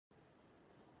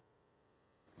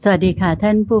สวัสดีค่ะท่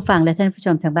านผู้ฟังและท่านผู้ช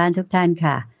มทางบ้านทุกท่าน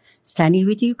ค่ะสถานี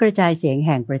วิทยุกระจายเสียงแ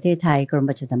ห่งประเทศไทยกรม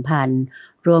ประชาสัมพันธ์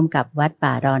ร่วมกับวัด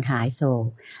ป่าดอนหายโศก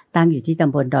ตั้งอยู่ที่ต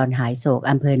ำบลดอนหายโศก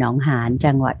อำเภอหนองหาน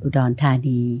จังหวัดอุดรธา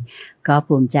นีก็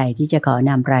ภูมิใจที่จะขอ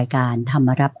นำรายการธรรม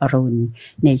รับอรุณ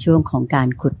ในช่วงของการ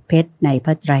ขุดเพชรในพ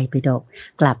ระไตรปิฎก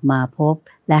กลับมาพบ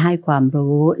และให้ความ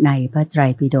รู้ในพระไตร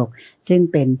ปิฎกซึ่ง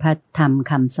เป็นพระธรรม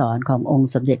คำสอนขององ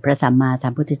ค์สมเด็จพระสัมมาสั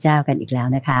มพุทธเจ้ากันอีกแล้ว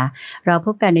นะคะเราพ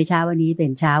บกันในเช้าวันนี้เป็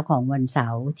นเช้าของวันเสา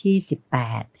ร์ที่18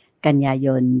กันยาย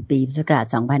นปีพุทธศักราช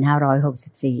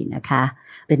2564นะคะ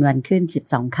เป็นวันขึ้น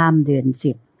12ค่ำเดือน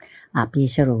10ปี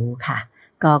ฉลูค่ะ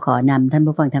ก็ขอนำท่าน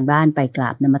ผู้ฟังทางบ้านไปกรา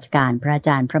บนมัสการพระอาจ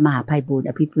ารย์พระมหาไพบูลย์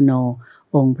อภิปุโน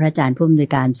องค์พระอาจารย์ผู้อำนวย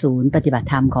การศูนย์ปฏิบัติ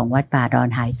ธรรมของวัดป่าดอน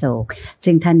หายโศก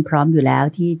ซึ่งท่านพร้อมอยู่แล้ว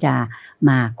ที่จะ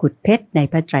มาขุดเพชรใน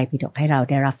พระไตรปิฎกให้เรา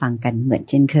ได้รับฟังกันเหมือน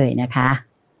เช่นเคยนะคะ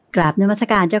กราบนมัส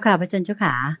การเจ้าค่ะพระอาจารย์เจ้า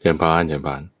ค่ะเจริญพรเจริญ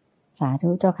พรสาธุ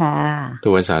เจ้าค่ะทุ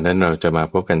กวันเสาร์นั้นเราจะมา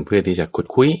พบกันเพื่อที่จะขุด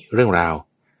คุยเรื่องราว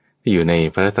ที่อยู่ใน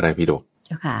พระไตรปิฎกเ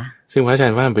จ้าค่ะซึ่งพระอาจา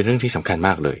รย์ว่ามันเป็นเรื่องที่สำคัญม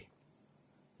ากเลย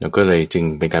แล้วก็เลยจึง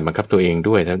เป็นการบังคับตัวเอง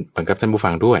ด้วยบังคับท่านผู้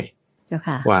ฟังด้วยเจ้า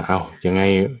ค่ะว่ายังไง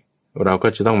เราก็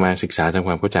จะต้องมาศึกษาทำค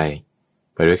วามเข้าใจ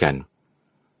ไปด้วยกัน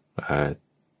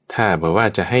ถ้าบอกว่า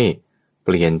จะให้เป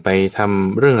ลี่ยนไปท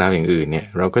ำเรื่องราวอย่างอื่นเนี่ย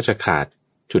เราก็จะขาด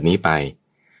จุดนี้ไป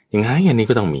อย่างไงอันนี้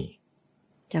ก็ต้องมี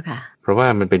เจ้าค่ะเพราะว่า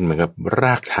มันเป็นเหมือนกับร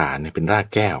ากฐานเป็นราก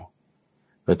แก้ว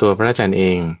แล้วตัวพระอาจารย์เอ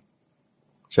ง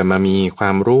จะมามีคว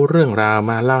ามรู้เรื่องราว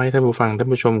มาเล่าให้ท่านผู้ฟังท่าน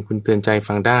ผู้ชมคุณเตือนใจ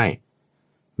ฟังได้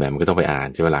แบบมันก็ต้องไปอ่าน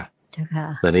ใช่ไหมล่ะเจ้าค่ะ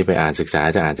ตอนนี้ไปอ่านศึกษา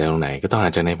จะอ่านจากตรงไหนก็ต้องอ่า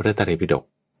นจากในพระไตรปิฎก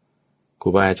ครู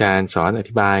บาอาจารย์สอนอ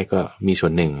ธิบายก็มีส่ว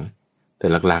นหนึ่งแต่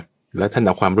หลักๆแล้วท่านเ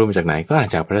อาความรู้มาจากไหนก็อ่าน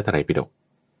จากพระไตรปิฎก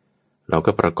เรา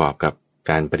ก็ประกอบกับ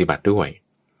การปฏิบัติด้วย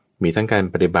มีทั้งการ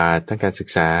ปฏิบัติทั้งการศึก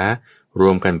ษาร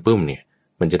วมกันปุ้มเนี่ย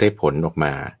มันจะได้ผลออกม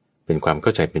าเป็นความเข้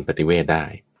าใจเป็นปฏิเวทได้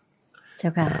เจ้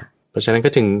าค่ะเพราะฉะนั้นก็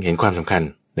จึงเห็นความสำคัญ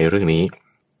ในเรื่องนี้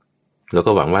แล้ว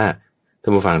ก็หวังว่าท่า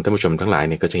นผู้ฟังท่านผู้ชมทั้งหลาย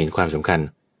เนี่ยก็จะเห็นความสำคัญ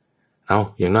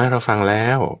อย่างน้อยเราฟังแล้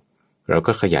วเรา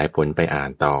ก็ขยายผลไปอ่าน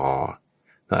ต่อ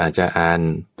เราอาจจะอ่าน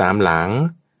ตามหลัง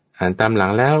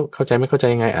แล้วเข้าใจไม่เข้าใจ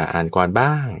ยังไงอ่านก่อนบ้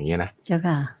างอย่างเงี้ยนะเจ้า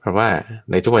ค่ะเพราะว่า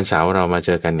ในทุกวันเสาร์เรามาเจ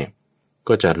อกันเนี่ย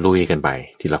ก็จะลุยกันไป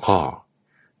ทีละข้อ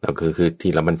เราคือ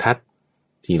ทีละบรรทัด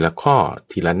ทีละข้อ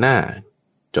ทีละหน้า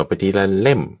จบไปทีละเ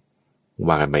ล่ม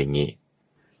ว่ากันไปอย่างนี้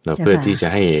เราเพื่อที่จะ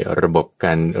ให้ระบบก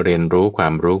ารเรียนรู้ควา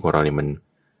มรู้ของเราเนี่ยมัน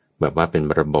แบบว่าเป็น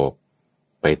ระบบ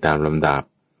ไปตามลำดับ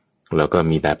แล้วก็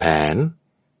มีแบบแผน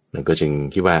แล้วก็จึง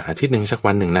คิดว่าอาทิตย์หนึ่งสัก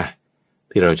วันหนึ่งนะ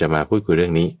ที่เราจะมาพูดคุยเรื่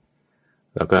องนี้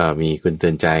แล้วก็มีคุณเตื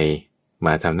อนใจม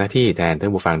าทำหน้าที่แทนท่า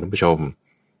นผู้ฟังท่านผู้ชม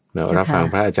เรารับฟัง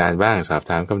พระอาจารย์บ้างสอบ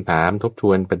ถามคำถามทบท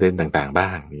วนประเด็นต่างๆบ้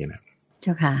างอย่างนี้นะเ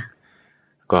จ้าค่ะ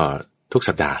ก็ทุก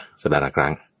สัปดาห์ละครั้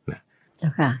งนะเจ้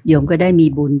าค่ะโยมก็ได้มี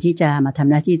บุญที่จะมาทำ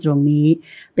หน้าที่ตรงนี้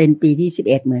เป็นปีที่11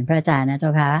เหมือนพระอาจารย์นะเจ้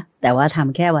าค่ะแต่ว่าท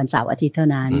ำแค่วันเสาร์อาทิตย์เท่า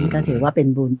นั้นก็ถือว่าเป็น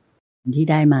บุญที่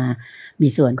ได้มามี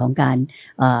ส่วนของการ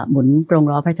หมุนกรง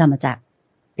ล้อพระธรรมจักร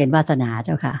เป็นวาสนาเ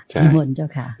จ้าค่ะนิมนต์เจ้า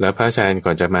ค่ะแล้วพระอาจารย์ก่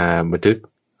อนจะมาบันทึก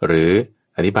หรือ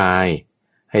อธิบาย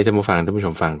ให้ท่านผู้ฟังท่านผู้ช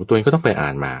มฟังตัวเองก็ต้องไปอ่า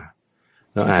นมา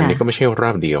แล้วอ่านนี่ก็ไม่ใช่ร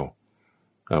อบเดียว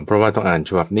เพราะว่าต้องอ่าน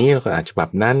ฉบับนี้แล้วก็อ่านฉบับ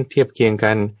นั้นเทียบเคียง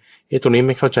กันตรงนี้ไ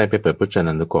ม่เข้าใจไปเปิดพจน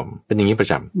านุกรมเป็นอย่างนี้ประ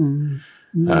จ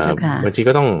ำบางที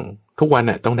ก็ต้องทุกวัน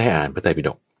น่ะต้องได้อ่านพระไตรปิฎ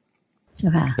ก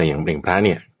แต่อย่างพระเ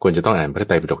นี่ยควรจะต้องอ่านพระ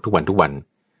ไตรปิฎกทุกวัน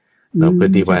แล้วเพื่อ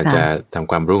ที่ว่าจะท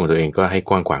ำความรู้ของตัวเองก็ให้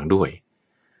กว้างขวางด้วย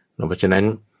เพราะฉะนั้น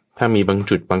ถ้ามีบาง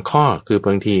จุดบางข้อคือบ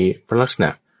างทีพระลักษณะ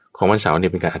ของวันเสาร์เนี่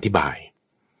ยเป็นการอธิบาย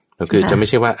ก็คือจะไม่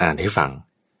ใช่ว่าอ่านให้ฟัง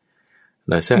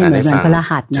แล้วซึ่งอ่านให้ฟัง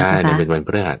ใช่เป็นวันพ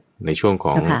ฤหัสในช่วงข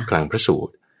องกลางพระสูต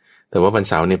รแต่ว่าวัน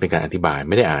เสาร์เนี่ยเป็นการอธิบาย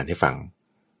ไม่ได้อ่านให้ฟัง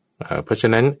เพราะฉะ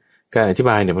นั้นการอธิบ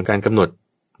ายเนี่ยเป็นการกำหนด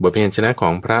บทพยัญชนะขอ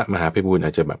งพระมหาไพบูลย์อ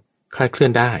าจจะแบบคลาดเคลื่อ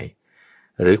นได้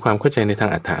หรือความเข้าใจในทาง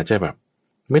อรรถะอาจจะแบบ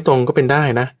ไม่ตรงก็เป็นได้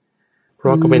นะเพรา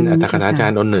ะก็เป็นอัตถกถาจา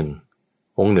รย์องค์ห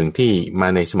นึ่งที่มา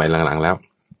ในสมัยหลังๆแล้ว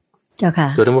เจ้าค่ะ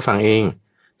ตัวท่านผู้ฟังเอง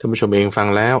ท่านผู้ชมเองฟัง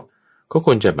แล้วก็ค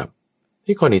วรจะแบบ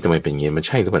ที่ข้อนี้ทำไมเป็นอย่างนี้มันใ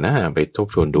ช่หรือเปล่านะไปทบ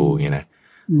ทวนดูอย่างนี้นะ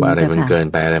ว่าอะไรมันเกิน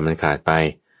ไปอะไรมันขาดไป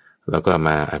แล้วก็ม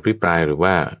าอภิปรายหรือ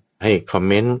ว่าให้คอมเ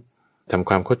มนต์ทำ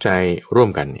ความเข้าใจร่วม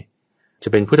กันเนี่ยจะ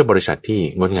เป็นพุทธบริษัทที่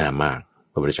งดงามมาก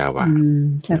พระพุทธเจ้าว่า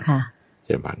เจ้าค่ะเ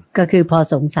ช่นกันก็คือพอ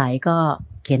สงสัยก็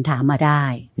เขียนถามมาได้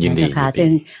นะคะซึ่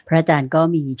งพระอาจารย์ก็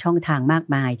มีช่องทางมาก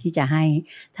มายที่จะให้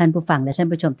ท่านผู้ฟังและท่าน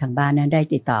ผู้ชมทางบ้านนั้นได้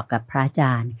ติดต่อกับพระอาจ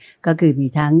ารย์ก็คือมี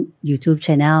ทั้ง YouTube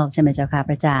Channel ใช่ไหมเจ้าค่ะพ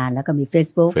ระอาจารย์แล้วก็มี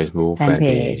Facebook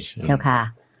Fanpage เจ้าค่ะ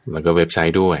แล้วก็เว็บไซ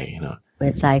ต์ด้วยเนาะเ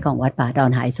ว็บไซต์ของวัดป่าดอ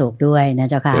นหายโศกด้วยนะ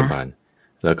เจ้าค่ะ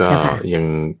แล้วก็ยัง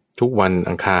ทุกวัน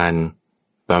อังคาร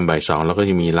ตอนบ่าย 2แล้วก็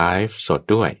จะมีไลฟ์สด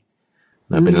ด้วย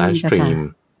เป็นไลฟ์สตรีม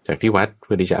จากที่วัดเ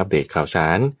พื่อที่จะอัปเดตข่าวสา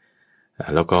ร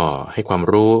แล้วก็ให้ความ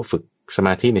รู้ฝึกสม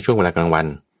าธิในช่วงเวลากลางวัน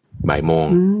บ่ายโมง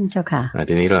เจ้าค่ะ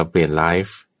ทีนี้เราเปลี่ยนไล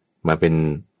ฟ์มาเป็น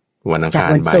วันอังคาร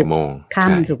บ่ายโมงค่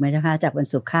ำถูกไหมเจ้าค่ะจากวัน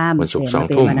ศุกร์ค่ำวันศุกร์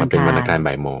2 ทุ่มมาเป็นวันอังคาร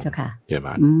บ่ายโมงเจ้าค่ะเดี๋ยวม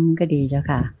าก็ดีเจ้า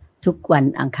ค่ะทุกวัน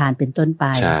อังคารเป็นต้นไป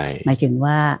หมายถึง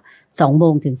ว่า2 โม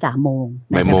งถึง3 โมง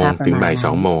บ่ายโมงถึงบ่าย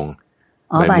2 โมง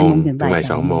บ่ายโมงถึงบ่าย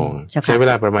2 โมงใช้เว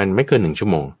ลาประมาณไม่เกิน1 ชั่ว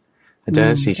โมงอาจจะ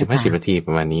40-50 นาทีป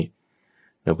ระมาณนี้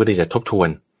เราเพื่อที่จะทบทวน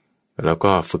แล้ว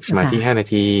ก็ฝึกสมาธิ5 นา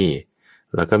ที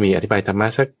แล้วก็มีอธิบายธรรมะ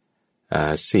สัก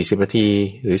40 นาที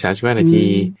หรือ35 นาที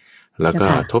แล้วก็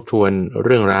ทบทวนเ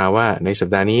รื่องราวว่าในสัป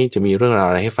ดาห์นี้จะมีเรื่องราว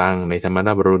อะไรให้ฟังในธรรมร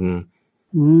าบรุณ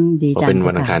พอเป็น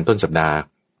วันอังคารต้นสัปดาห์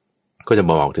ก็จะ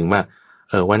บอกถึงว่า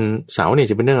วันเสาร์เนี่ย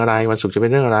จะเป็นเรื่องอะไรวันศุกร์จะเป็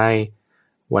นเรื่องอะไร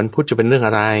วันพุธจะเป็นเรื่องอ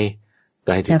ะไร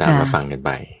ก็ให้ติดตามมาฟังกันไ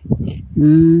ป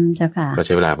เจ้าค่ะก็ใ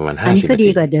ช้เวลาประมาณ50 นาทีอันนี้ก็ดี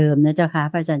กว่าเดิมนะเจ้าค่ะ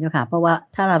พระอาจารย์เจ้าค่ะเพราะว่า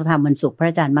ถ้าเราทำวันศุกร์พระ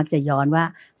อาจารย์มักจะย้อนว่า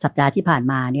สัปดาห์ที่ผ่าน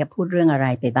มาเนี่ยพูดเรื่องอะไร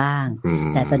ไปบ้าง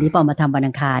แต่ตอนนี้พอมาทำวัน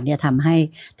อังคารเนี่ยทำให้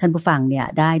ท่านผู้ฟังเนี่ย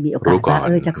ได้มีโอกาส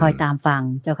ว่าจะคอยตามฟัง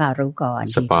เจ้าค่ะรู้ก่อน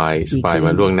สปอยม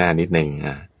าล่วงหน้านิดนึง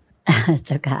เ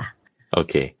จ้าค่ะโอ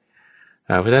เค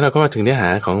เพราะฉะนั้นเราก็มาถึงเนื้อหา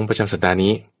ของประจำสัปดาห์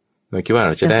นี้เราคิดว่าเ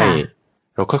ราจะได้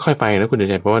เราค่อยๆไปนะคุณเดือน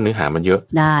ใจเพราะว่าเนื้อหามันเยอะ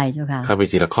ได้เจ้าค่ะเข้าไป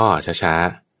ทีละข้อช้า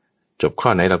ๆจบข้อ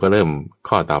ไหนเราก็เริ่ม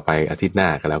ข้อต่อไปอาทิตย์หน้า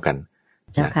กันแล้วกัน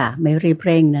เจ้าค่ะไม่รีบเ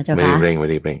ร่งนะเจ้าค่ะไม่รีบเร่งวัน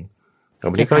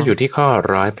นี้ก็อยู่ที่ข้อ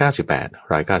198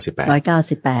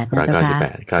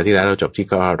คราวที่แล้วเราจบที่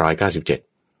ข้อ197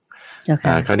เจ้าค่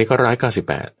ะคราวนี้ก็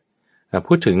198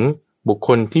พูดถึงบุคค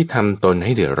ลที่ทำตนใ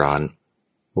ห้เดือดร้อน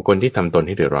บุคคลที่ทำตนใ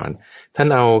ห้เดือดร้อนท่าน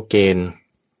เอาเกณฑ์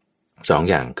2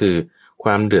 อย่างคือคว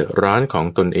ามเดือดร้อนของ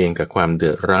ตนเองกับความเดื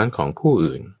อดร้อนของผู้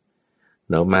อื่น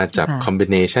เรามาจับคอมบิ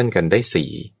เนชันกันได้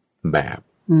4 แบบ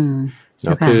เร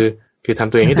าคือท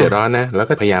ำตัวเองให้เดือดร้อนนะแล้ว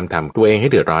ก็พยายามทำตัวเองให้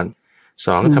เดือดร้อน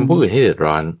2ทำผู้อื่นให้เดือด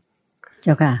ร้อนเ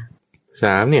จ้าค่ะ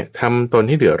3เนี่ยทำตน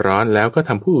ให้เดือดร้อนแล้วก็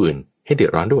ทำผู้อื่นให้เดือ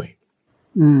ดร้อนด้วย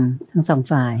ทั้ง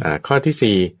2 ฝ่ายข้อ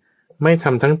ที่4ไม่ท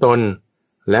ำทั้งตน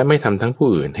และไม่ทำทั้งผู้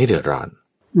อื่นให้เดือดร้อน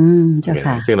เจ้า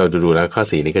ค่ะซึ่งเราดูแล้วข้อ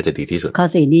4นี้ก็จะดีที่สุดข้อ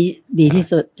4นี้ดีที่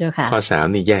สุดเจ้าค่ะข้อ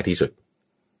3นี่แย่ที่สุด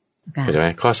เข้าใจไหม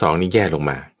ข้อ2นี่แย่ลง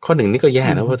มาข้อ1นี่ก็แย่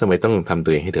นะว่าทำไมต้องทำตั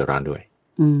วเองให้เดือดร้อนด้วย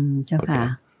เจ้าค่ะ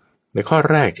ในข้อ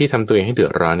แรกที่ทำตัวเองให้เดือ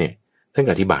ดร้อนเนี่ยท่าน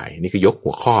อธิบายนี่คือยก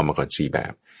หัวข้อมาก่อน4 แบ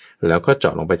บแล้วก็เจา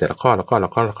ะลงไปแต่ละข้อแล้วก็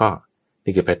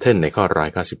นี่คือแพทเทิร์นในข้อ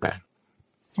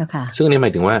198เจ้าค่ะซึ่งนี่หมา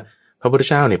ยถึงว่าพระพุทธ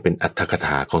เจ้าเนี่ยเป็นอรรถกถ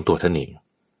าของตัวท่านเอง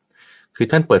คือ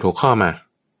ท่านเปิดหัวข้อมา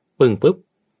ปึ้งปุ๊บ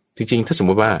จริงๆถ้าสม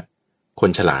มุติว่าคน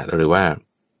ฉลาดหรือว่า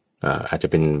อาจจะ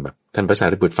เป็นแบบท่านพระสา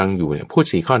รีบุตรฟังอยู่เนี่ยพูด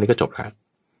4 ข้อนี้ก็จบแล้ว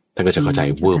ท่านก็จะเข้าใจ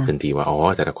เวิร์บทันทีว่าอ๋อ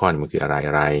แต่ละข้อมันคืออะไร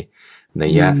นั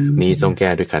ยยะนี้ต้องแก้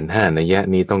ด้วยขันธ์5นัยยะ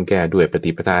นี้ต้องแก้ด้วยป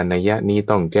ฏิปทานัยยะนี้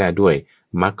ต้องแก้ด้วย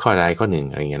มรรคข้อใดข้อหนึ่ง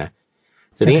อะไรอย่างเงี้ยนะ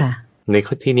ทีนี้ใน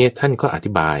ข้อที่นี้ท่านก็อ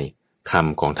ธิบายค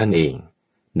ำของท่านเอง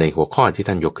ในหัวข้อที่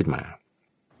ท่านยกขึ้นมา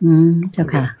เจ้า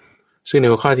ค่ะซึ่งใน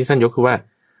หัวข้อที่ท่านยกคือว่า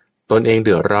ตนเองเ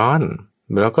ดือดร้อน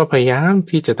แล้วก็พยายาม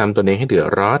ที่จะทำตนเองให้เดือด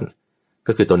ร้อน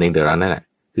ก็คือตนเองเดือดร้อนนั่นแหละ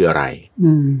คืออะไร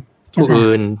ผู้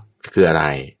อื่นคืออะไร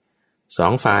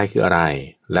2 ฝ่ายคืออะไร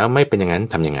แล้วไม่เป็นอย่างนั้น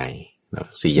ทำยังไง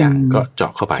4 อย่างก็เจา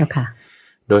ะเข้าไป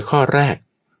โดยข้อแร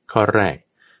ก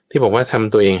ที่บอกว่าท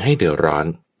ำตัวเองให้เดือดร้อน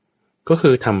ก็คื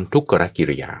อทำทุกขกิ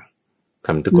ริยา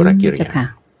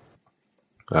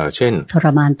เช่นทร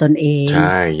มานตนเองใ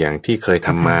ช่อย่างที่เคยท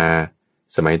ำมา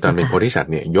สมัยตอนเป็นโพธิสัต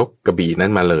ว์เนี่ยยกกระบี่นั้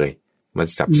นมาเลยมัน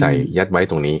จับใส่ยัดไว้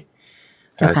ตรงนี้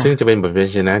ซึ่งจะเป็นบทเรียน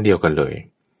ชนะเดียวกันเลย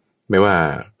ไม่ว่า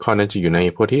ข้อนั้นจะอยู่ใน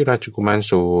โพธิราชกุมาร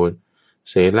สูตร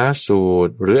เสลสูต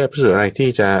รหรือสูตรอะไรที่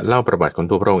จะเล่าประวัติของ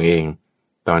ตัวพระองค์เอง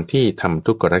ตอนที่ทำ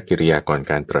ทุกขกิริยาก่อน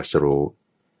การตรัสรู้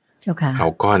เอา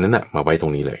ก้อนนั้นมาไว้ตร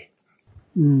งนี้เลย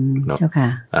เจ้าค่ะ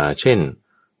เช่น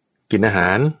กินอาหา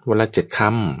รวันละ7 ค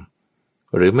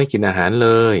ำหรือไม่กินอาหารเล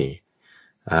ย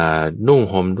นุ่ง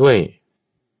ห่มด้วย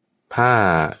ผ้า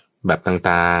แบบ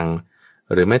ต่าง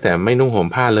ๆหรือแม้แต่ไม่นุ่งห่ม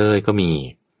ผ้าเลยก็มี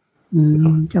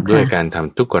ด้วยการท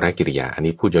ำทุกขกิริยาอัน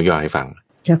นี้พูดย่อๆให้ฟัง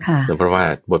เจ้าค่ะเพราะว่า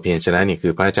บทเพียรชนะนี่คื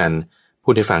อพระอาจารย์พู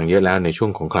ดให้ฟังเยอะแล้วในช่ว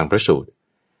งของคลังพระสูตร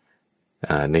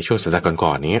ในช่วงสัปดาห์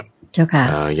ก่อนๆนี้เจ้าค่ะ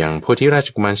อย่างโพธิราช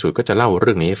กุมารสูตรก็จะเล่าเ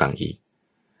รื่องนี้ให้ฟังอีก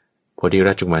โพธิร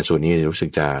าชกุมารสูตรนี้รู้สึก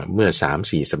จะเมื่อ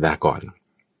 3-4 สัปดาห์ก่อน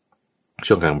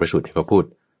ช่วงคลังพระสูตรก็พูด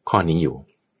ข้อนี้อยู่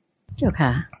เจ้าค่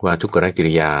ะว่าทุกขกิ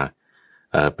ริยา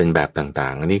เป็นแบบต่า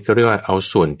งๆอันนี้ก็เรียกว่าเอา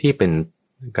ส่วนที่เป็น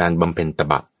การบำเพ็ญต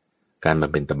บะ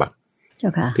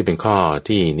ที่เป็นข้อ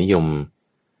ที่นิยม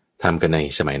ทำกันใน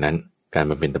สมัยนั้นการ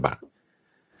บำเพ็ญตบะ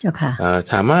เจ้าค่ะ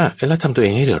ถามว่าแล้วทำตัวเอ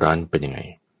งให้เดือดร้อนเป็นยังไง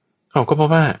ก็เพรา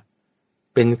ะว่า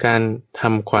เป็นการท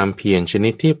ำความเพียรชนิ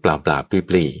ดที่เปล่าๆ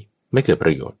ปลีๆไม่เกิดป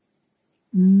ระโยชน์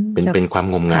เป็นความ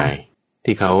งมงาย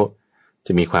ที่เขา จ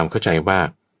ะมีความเข้าใจว่า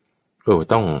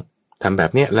ต้องทำแบ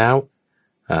บเนี้ยแล้ว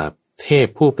เทพ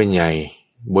ผู้เป็นใหญ่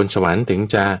บนสวรรค์ถึง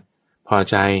จะพอ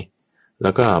ใจแ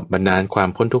ล้วก็บันดาลความ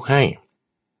พ้นทุกข์ให้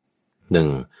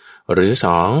1หรือ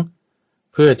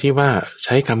2เพื่อที่ว่าใ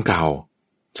ช้กรรมเก่า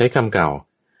กรรม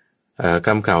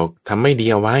เก่าทำไม่ดี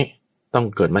เอาไว้ต้อง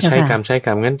เกิดมาใช้กร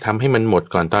รมงั้นทำให้มันหมด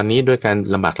ก่อนตอนนี้ด้วยการ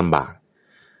ลำบาก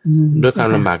ด้วยความ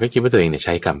ลำบากก็คิดว่าตัวเองเนี่ยใ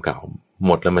ช้กรรมเก่าห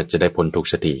มดแล้วมันจะได้พ้นทุกข์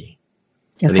สักที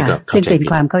อันนี้ก็ซึ่งเป็น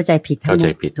ความเข้าใจผิด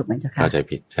ถูกไหมเจ้าค่ะเข้าใจ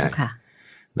ผิดใช่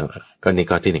ก็นี่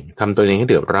ข้อที่1ทำตัวเองให้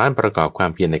เดือดร้อนประกอบควา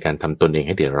มเพียรในการทำตนเองใ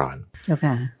ห้เดือดร้อนเจ้า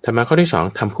ค่ะธรรมะข้อที่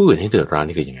2ทำผู้อื่นให้เดือดร้อน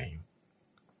นี่คือยังไง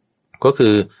ก็คื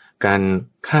อการ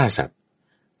ฆ่าสัตว์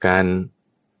การ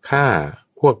ฆ่า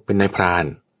พวกเป็นนายพราน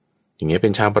อย่างเงี้ยเป็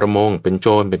นชาวประมงเป็นโจ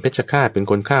รเป็นเพชฌฆาตเป็น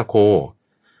คนฆ่าโค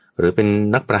หรือเป็น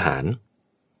นักประหาร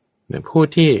ผู้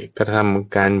ที่กระท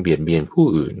ำการเบียดเบียนผู้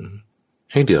อื่น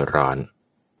ให้เดือดร้อน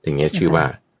อย่างเงี้ยชื่อว่า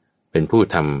เป็นผู้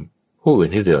ทำผู้อื่น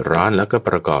ให้เดือดร้อนแล้วก็ป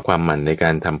ระกอบความมันในกา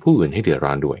รทำผู้อื่นให้เดือด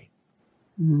ร้อนด้วย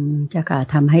เจ้าค่ะ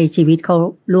ทำให้ชีวิตเขา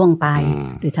ล่วงไป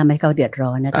หรือทำให้เขาเดือดร้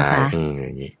อนนะเจ้าค่ะอ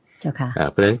ย่างนี้เจ้าค่ะ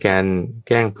เพราะฉะนั้นการแ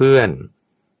กล้งเพื่อน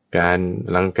การ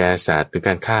รังแกสัตว์หรือก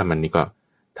ารฆ่ามันนี่ก็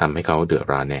ทำให้เขาเดือด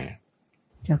ร้อนแน่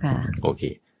เจ้าค่ะโอเค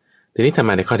ทีนี้ทำ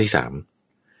มาในข้อที่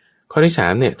3ข้อที่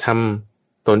3เนี่ยท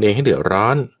ำตนเองให้เดือดร้อ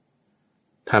น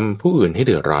ทำผู้อื่นให้เ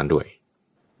ดือดร้อนด้วย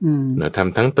ท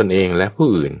ำทั้งตนเองและผู้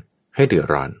อื่นให้เดือด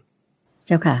ร้อนเ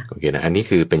จ้าค่ะโอเคนะอันนี้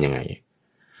คือเป็นยังไง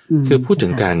คือพูดถึ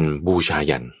งการบูชา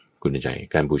ยัญคุณใจ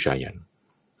การบูชายัญ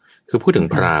คือพูดถึง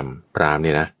พราหมณ์เ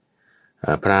นี่ยนะ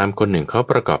พราหมณ์คนหนึ่งเขา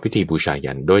ประกอบพิธีบูชา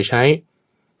ยัญโดยใช้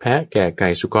แพะแกะไก่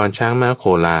สุกรช้างม้าโค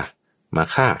ลามา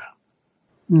ฆ่า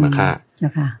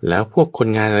แล้วพวกคน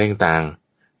งานอะไรต่าง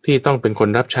ๆที่ต้องเป็นคน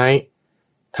รับใช้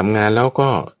ทำงานแล้วก็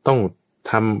ต้อง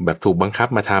ทำแบบถูกบังคับ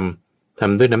มาท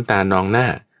ำด้วยน้ำตานองหน้า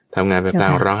ทำงานไปพลา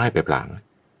งร้องไห้ไปพลาง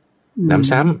น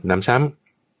ำซ้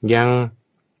ำยัง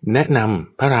แนะน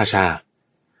ำพระราชา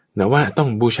นะว่าต้อง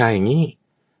บูชาอย่างนี้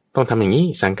ต้องทำอย่างนี้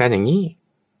สั่งการอย่างนี้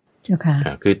เจ้าค่ะ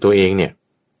คือตัวเองเนี่ย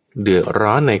เดือด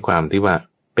ร้อนในความที่ว่า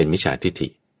เป็นมิจฉาทิฏฐิ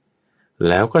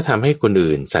แล้วก็ทำให้คน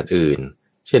อื่นสัตว์อื่น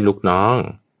เช่นลูกน้อง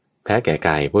แพะแกะไ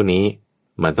ก่พวกนี้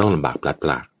มันต้องลำบากพลัดพ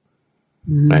ราก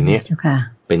อันนี้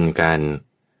เป็นการ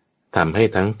ทำให้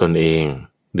ทั้งตนเอง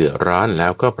เดือดร้อนแล้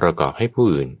วก็ประกอบให้ผู้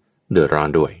อื่นเดือดร้อน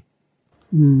ด้วย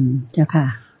เจ้าค่ะ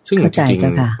ซึ่งจริง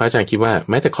ๆพระอาจารย์คิดว่า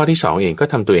แม้แต่ข้อที่2เองก็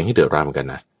ทำตัวเองให้เดือดร้อนเหมือนกัน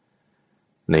นะ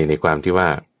ในความที่ว่า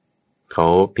เขา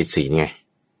ผิดศีลไง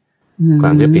คว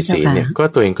ามที่ผิดศีลเนี่ยก็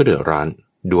ตัวเองก็เดือดร้อน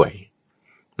ด้วย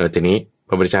แล้วทีนี้พ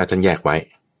ระพุทธเจ้าท่านแยกไว้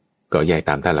ก็แยก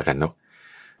ตามท่านละกันเนาะ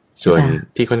ส่วน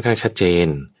ที่ค่อนข้างชัดเจน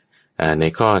ใน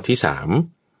ข้อที่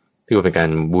3ที่ว่าเป็นการ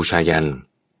บูชายัญ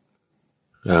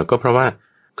ก็เพราะว่า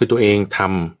คือตัวเองท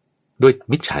ำด้วย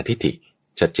มิจฉาทิฏฐิ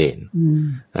ชัดเจน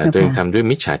ตัวเองทำด้วย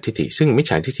มิจฉาทิฏฐิซึ่งมิจ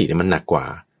ฉาทิฏฐิเนี่ยมันหนักกว่า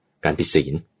การผิดศี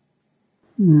ล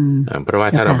เพราะว่า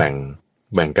ถ้าเราแ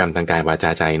บ่งกรรมทางกายวาจ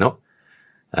าใจเนาะ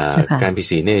การผิด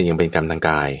ศีลเนี่ยยังเป็นกรรมทางก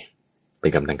าย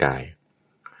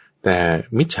แต่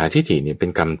มิจฉาทิฏฐิเนี่ยเป็น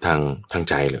กรรมทาง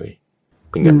ใจเลย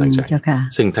เป็นกรรมทางใจ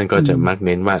ซึ่งท่านก็จะมักเ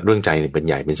น้นว่าเรื่องใจเป็นใ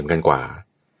หญ่เป็นสำคัญกว่า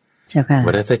ว่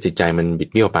าถ้าจิตใจมันบิด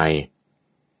เบี้ยวไป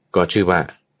ก็ชื่อว่า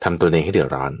ทำตัวเองให้เดือด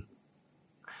ร้อน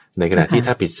ในขณะที่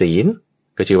ถ้าผิดศีล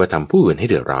ก็ชื่อว่าทำผู้อื่นให้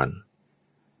เดือดร้อน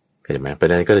เข้าใจไหมประเ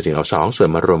ด็นก็จะจึงเอา2ส่วน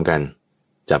มารวมกัน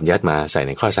จับยัดมาใส่ใ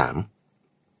นข้อ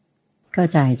3เข้า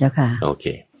ใจเจ้าค่ะโอเค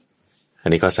อัน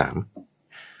นี้ข้อ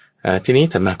3ทีนี้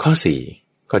ถัดมาข้อ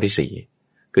4ข้อที่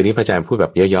4คือนี้พระอาจารย์พูดแบ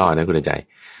บย่อๆนะคุณใจ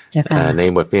ใน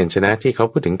บทเรียนชนะที่เขา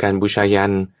พูดถึงการบูชายั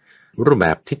ญรูปแบ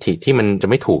บทิฏฐิที่มันจะ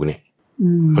ไม่ถูกเนี่ย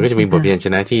มันก็จะมีบทเรียนช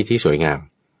นะที่สวยงาม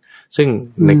ซึ่ง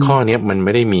ในข้อนี้มันไ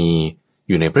ม่ได้มี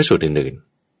อยู่ในพระสูตรอื่น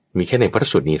ๆมีแค่ในพระ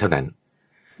สูตรนี้เท่านั้น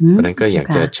เพราะนั้นก็อยาก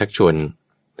จะชักชวน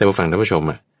ท่านผู้ฟังท่านผู้ชม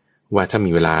ว่าถ้า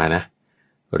มีเวลานะ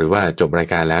หรือว่าจบราย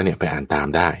การแล้วเนี่ยไปอ่านตาม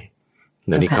ได้เ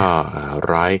ดี๋ยวนี้ข้อ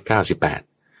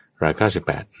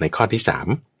198ในข้อที่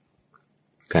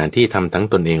3การที่ทำทั้ง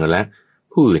ตนเองและ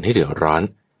ผู้อื่นให้เดือดร้อน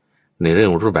ในเรื่อ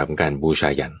งรูปแบบของการบูชา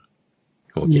ยัญ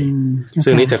โอเค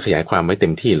ซึ่งนี้จะขยายความไว้เต็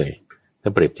มที่เลยถ้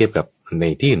าเปรียบเทียบกับใน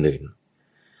ที่อื่น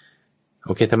โ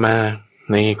อเคต่อมา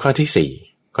ในข้อที่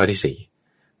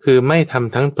4คือไม่ท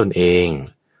ำทั้งตนเอง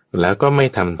แล้วก็ไม่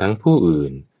ทำทั้งผู้อื่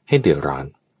นให้เดือดร้อน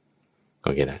โอ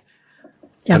เคนะ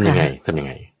ทำยัง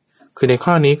ไงคือใน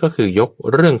ข้อนี้ก็คือยก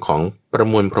เรื่องของประ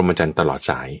มวลพรหมจรรย์ตลอด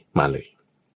สายมาเลย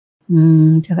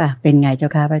เจ้าค่ะเป็นไงเจ้า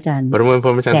ค่ะพระอาจารย์ประมวลพ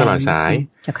รหมจรรย์ตลอดสาย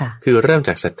เจ้าค่ะคือเริ่มจ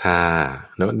ากศรัทธา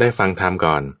ได้ฟังธรรม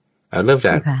ก่อนเริ่มจ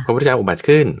ากพระพุทธเจ้าอุบัติ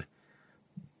ขึ้น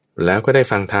แล้วก็ได้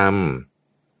ฟังธรรม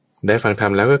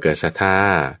แล้วก็เกิดศรัทธา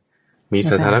มี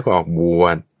ศรัทธาแล้วก็ออกบว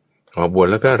ช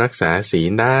แล้วก็รักษาศี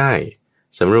ลได้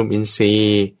สำรวมอินทรี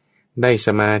ย์ ได้ส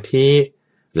มาธิ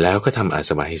แล้วก็ทำอาส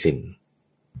วะให้สิ้น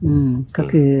ก็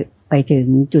คือไปถึง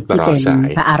จุดที่เป็น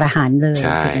พระอรหันต์เลยใ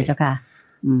ช่ไหมเจ้าค่ะ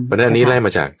ประเด็นนี้ไล่ม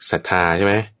าจากศรัทธาใช่ไ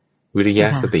หมวิริยะ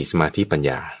สติสมาธิปัญญ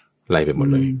าไล่ไปหมด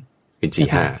เลยเป็น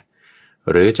4-5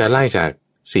หรือจะไล่จาก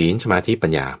ศีลสมาธิปั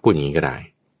ญญาพูดอย่างนี้ก็ได้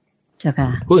เจ้าค่ะ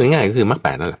พูดง่ายๆก็คือมรรค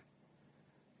 8นั่นแหละ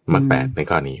มรรค 8ใน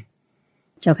ข้อนี้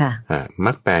เจ้าค่ะม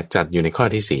รรค 8จัดอยู่ในข้อ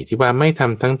ที่4ที่ว่าไม่ท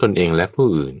ำทั้งตนเองและผู้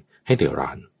อื่นให้เดือดร้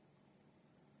อน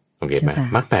โอเคไหม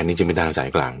มรรค 8นี่จะเป็นทางสาย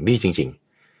กลางดีจริง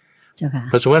ๆเจ้าค่ะ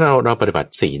เพราะฉะนั้นเราปฏิบัติ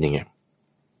ศีลอย่างเงี้ย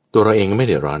ตัวเราเองก็ไม่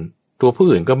เดือดร้อนตัวผู้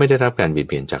อื่นก็ไม่ได้รับการเบียด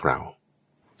เบียนจากเรา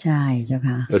ใช่เจ้า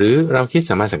ค่ะหรือเราคิด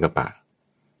สัมมาสังกัปปะ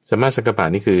สัมมาสังกัปปะ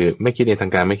นี่คือไม่คิดในทา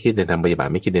งการไม่คิดในทางปฏิบัติ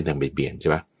ไม่คิดในทางเบียดเบียนใช่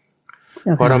ปะ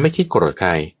พอเราไม่คิดโกรธใค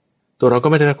รตัวเราก็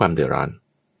ไม่ได้รับความเดือดร้อน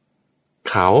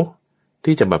เขา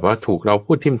ที่จะแบบว่าถูกเรา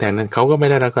พูดทิ่มแทงนั้นเขาก็ไม่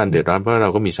ได้รับการเดือดร้อนเพราะเรา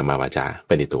ก็มีสัมมาวาจาไ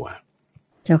ปในตัว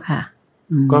เจ้าค่ะ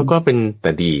ก็เป็นแ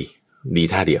ต่ดี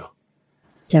ท่าเดียว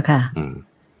เจ้าค่ะ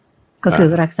ก็คือ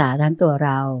รักษาทั้งตัวเ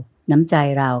ราน้ำใจ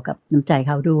เรากับน้ำใจเ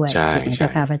ขาด้วยใช่เจ้า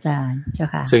ค่ะพระอาจารย์เจ้า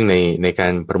ค่ะซึ่งในกา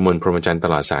รประมวลพรหมจรรย์ต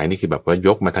ลอดสายนี่คือแบบว่าย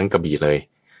กมาทั้งกระบี่เลย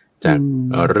จาก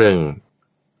เรื่อง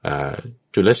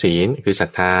จุลศีลคือศรั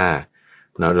ทธา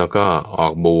แล้วก็ออ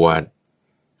กบวช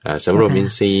สำรวมอิน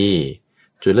ทรีย์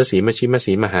จุลศีลมัชฌิม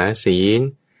ศีลมหาศีล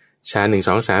ฌาน1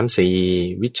 2 3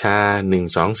 4วิชา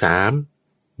1 2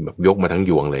 3แบบยกมาทั้ง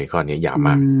ยวงเลยข้อนี้ยาวม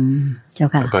าก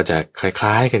ก็จะค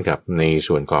ล้ายๆกันกับใน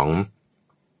ส่วนของ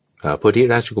โพธิ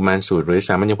ราชกุมารสูตรหรือส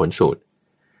ามัญญผลสูตร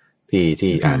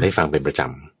ที่อ่านได้ฟังเป็นประจ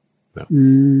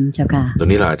ำเจ้าค่ะตรง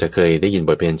นี้เราอาจจะเคยได้ยินบ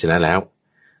ทเรียนชนะแล้ว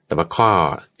แต่ว่าข้อ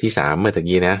ที่3เมื่อตะ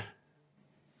กี้นะ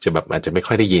จะแบบอาจจะไม่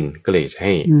ค่อยได้ยินก็เลยจะใ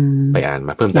ห้ไปอ่านม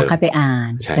าเพิ่มเติมไปอ่า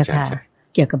นใช่ใช่ใช่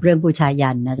เกี่ยวกับเรื่องบูชายั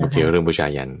นนะเจ้าค่ะเกี่ยวกับเรื่องบูชา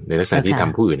ยันในลักษณะที่ท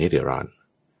ำผู้อื่นให้เดือดร้อน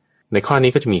ในข้อ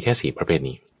นี้ก็จะมีแค่4ประเภท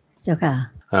นี้เจ้าค่ะ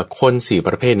คน4ป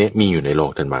ระเภทนี้มีอยู่ในโล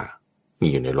กท่านว่ามี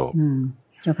อยู่ในโลก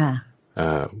เจ้าค่ะ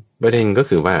ประเด็นก็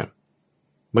คือว่า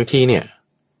บางทีเนี่ย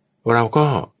เราก็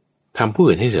ทำผู้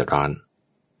อื่นให้เดือดร้อน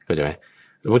เข้าใจไหม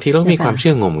บางทีเรามีความเ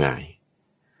ชื่องมงาย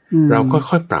เราก็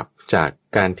ค่อยปรับจาก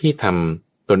การที่ท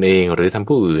ำตนเองหรือทำ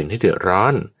ผู้อื่นให้เดือดร้อ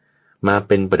นมาเ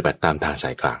ป็นปฏิบัติตามทางส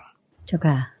ายกลางเจ้า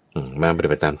ค่ะมาปฏิ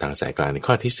บัติตามทางสายกลางใน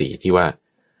ข้อที่4ที่ว่า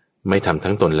ไม่ทำ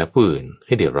ทั้งตนและผู้อื่นใ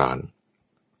ห้เดือดร้อน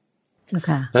เจ้า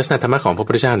ค่ะลักษณะธรรมะของพระ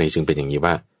พุทธเจ้าเนี่ยจึงเป็นอย่างนี้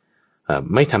ว่า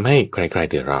ไม่ทำให้ใครๆ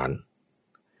เดือดร้อน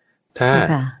ถ้า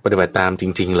ปฏิบัติตามจ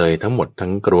ริงๆเลยทั้งหมดทั้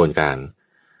งกระบวนการ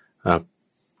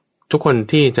ทุกคน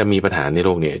ที่จะมีปัญหาในโล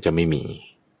กเนี่ยจะไม่มี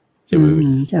เ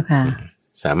จ้าค่ะ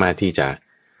สามารถที่จะ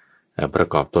ประ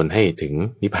กอบตนให้ถึง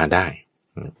นิพพานได้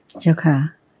เจ้าค่ะ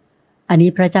อันนี้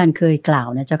พระอาจารย์เคยกล่าว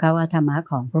นะเจ้าค่ะว่าธรรมะ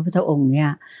ของพระพุทธองค์เนี่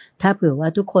ยถ้าเผื่อว่า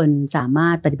ทุกคนสามา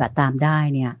รถปฏิบัติตามได้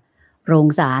เนี่ยโรง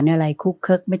ศาลอะไรคุกเ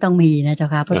คิกไม่ต้องมีนะเจ้า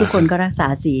ค่ะเพราะทุกคนก็รักษา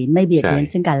ศีลไม่เบียดเบียน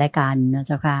ซึ่งกันและกันนะเ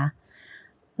จ้าค่ะ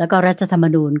แล้วก็รัฐธรรม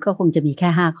นูญก็คงจะมีแค่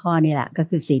5ข้อนี่แหละก็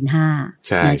คือศีล5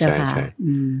ใช่ใช่ใช่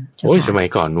โอ้ยสมัย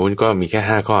ก่อนนู้นก็มีแค่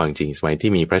5ข้อจริงๆสมัย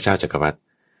ที่มีพระเจ้าจักรวรร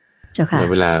ดิ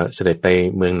เวลาเสด็จไป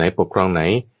เมืองไหนปกครองไหน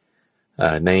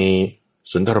ใน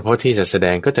สุนทรพจน์ที่จะแสด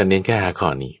งก็จะเน้นแค่5ข้อ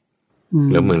นี้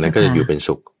แล้วเมืองนั้นก็จะอยู่เป็น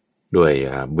สุขด้วย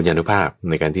บุญญาณุภาพ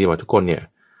ในการที่ว่าทุกคนเนี่ย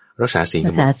รักษาศีล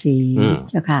รักษาศีล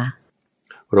เจ้าค่ะ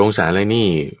โรงศาลอะไรนี่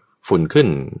ฝุ่นขึ้น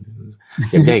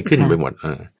ยังใหญ่ขึ้นไปหมด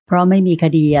เพราะไม่มีค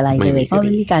ดีอะไรเลยเพราะไ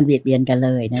ม่มีการเบียดเบียนกันเล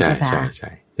ยนะเจ้าค่ะใช่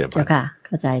เจ้าค่ะเ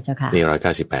ข้าใจเจ้าค่ะนี่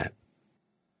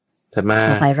198ถัดมา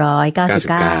ไป199เ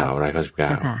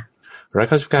จ้าค่ะ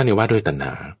199นี่ว่าด้วยตัณห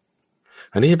า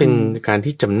อันนี้จะเป็นการ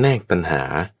ที่จำแนกตัณหา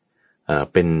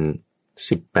เป็น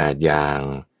18อย่าง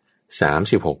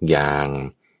36อย่าง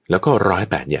แล้วก็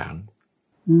108อย่าง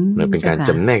เป็นการจ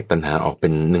ำแนกตัณหาออกเป็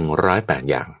น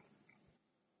108อย่าง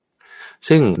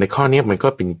ซึ่งในข้อนี้มันก็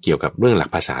เป็นเกี่ยวกับเรื่องหลัก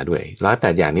ภาษาด้วย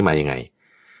108อย่างนี้มายังไง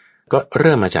ก็เ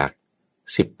ริ่มมาจาก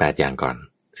18อย่างก่อน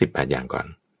18อย่างก่อน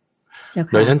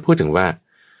โดยท่านพูดถึงว่า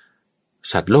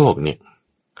สัตว์โลกเนี่ย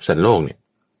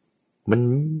มัน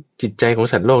จิตใจของ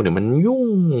สัตว์โลกเนี่ยมันยุ่ง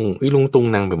อีลุงตุง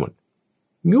นางไปหมด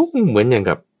ยุ่งเหมือนอย่าง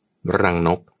กับรังน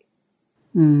ก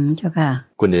เจ้าค่ะ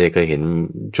คุณจะเคยเห็น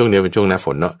ช่วงนี้เป็นช่วงหน้าฝ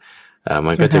นเนาะ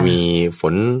มันก็จะมีฝ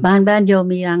นบ้านโยม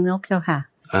มีรังนกเจ้าค่ะ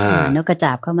นกกระจ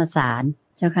าบเข้ามาสาร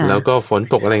เจ้าค่ะแล้วก็ฝน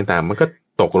ตกอะไรต่างๆมันก็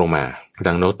ตกลงมา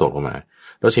รังนกตกลงมา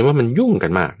เราเห็นว่ามันยุ่งกั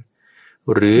นมาก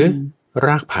หรือร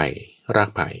ากไผ่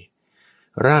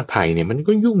เนี่ยมัน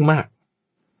ก็ยุ่งมาก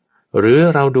หรือ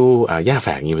เราดูหญ้าแฝ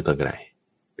กนี้เป็นต้นก็ได้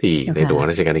ที่ในหลวง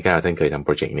รัชกาลที่9ท่านเคยทำโป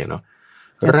รเจกต์เนี่ยเนาะ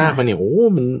รากมันเนี่ยโอ้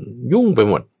มันยุ่งไป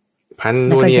หมดพัน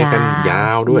นัวเนียกันยา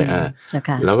วด้วย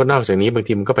แล้วก็นอกจากนี้บาง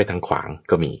ทีมันก็ไปทางขวาง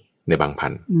ก็มีในบางพั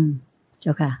นเจ้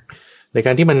าค่ะในก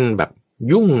ารที่มันแบบ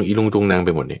ยุ่งอีลุงตุงนางไป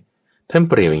หมดเนี่ยท่าน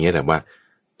เปรียบอย่างเงี้ยแต่ว่า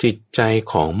จิตใจ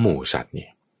ของหมู่สัตว์เนี่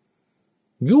ย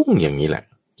ยุ่งอย่างนี้แหละ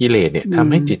กิเลสเนี่ยท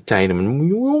ำให้จิตใจเนี่ยมัน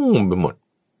ยุ่งไปหมด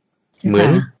เหมือน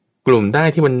กลุ่มได้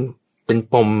ที่มันเป็น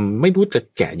ปมไม่รู้จะ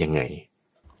แกะยังไง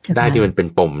ได้ที่มันเป็น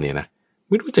ปมเนี่ยนะ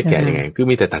ไม่รู้จะแกะยังไงคือ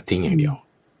มีแต่ตัดทิ้งอย่างเดียว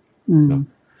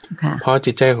พอ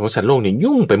จิตใจของสัตว์โลกเนี่ย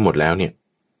ยุ่งไปหมดแล้วเนี่ย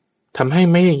ทำให้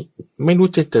ไม่รู้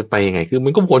จะไปยังไงคือมั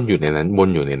นก็วนอยู่ในนั้นวน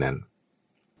อยู่ในนั้น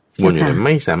วนอยู่ในไ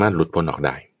ม่สามารถหลุดพ้นออกไ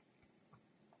ด้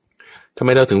ทำไม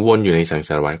เราถึงวนอยู่ในสังส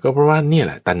ารวัฏก็เพราะว่าเนี่ยแ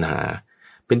หละตัณหา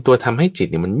เป็นตัวทำให้จิต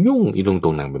เนี่ยมันยุ่งอีลุงตุ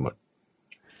งนางไปหมด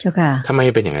ทำไม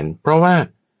เป็นอย่างนั้นเพราะว่า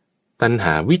ตัณห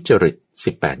าวิจริต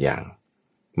18อย่าง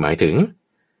หมายถึง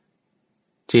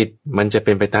จิตมันจะเ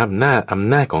ป็นไปตามอ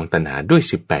ำนาจของตัณหาด้วย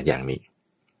18อย่างนี้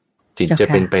จิตจะ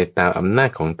เป็นไปตามอำนาจ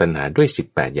ของตัณหาด้วย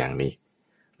18อย่างนี้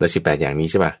และ18อย่างนี้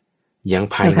ใช่ป่ะยัง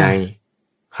ภายใน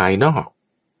ภายนอก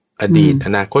อดีตอ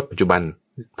นาคตปัจจุบัน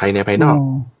ภายในภายนอก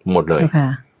หมดเลย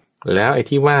แล้วไอ้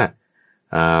ที่ว่า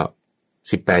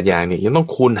18อย่างเนี่ยยังต้อง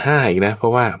คูณ5อีกนะเพรา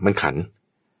ะว่ามันขัน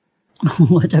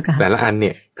แต่ละอันเ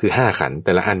นี่ยคือ5ขันแ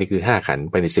ต่ละอันนี่คือ5ขัน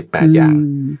ไปใน18อย่าง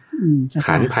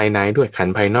ขันภายในด้วยขัน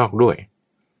ภายนอกด้วย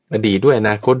อดีตด้วยอ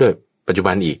นาคตด้วยปัจจุ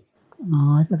บันอีก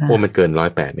โอ้มันเกิน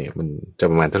108เนี่ยมันจะ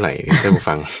ประมาณเท่าไหร่ท่านผู้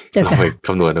ฟังลองไปค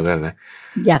ำนวณดูกันนะ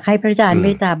อยากให้พระอาจารย์เม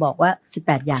ตตาบอกว่า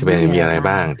18อย่างมีอะไร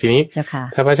บ้างทีนี้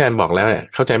ถ้าพระอาจารย์บอกแล้วเนี่ย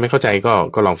เข้าใจไม่เข้าใจ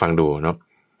ก็ลองฟังดูเนาะ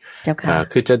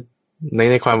คือจะ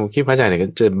ในความคิดพระอาจารย์เนี่ย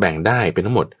จะแบ่งได้เป็น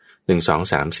ทั้งหมด1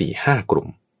 2 3 4 5กลุ่ม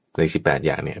ใน18อ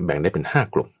ย่างเนี่ยแบ่งได้เป็น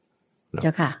5กลุ่มเจ้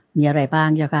าค่ะมีอะไรบ้าง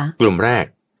เจ้าค่ะกลุ่มแรก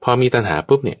พอมีตัณหา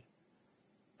ปุ๊บเนี่ย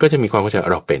ก็จะมีความเข้าใจ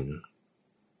เราเป็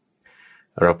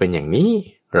นอย่างนี้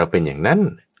เราเป็นอย่างนั้น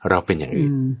เราเป็นอย่างอื่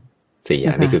น4อย่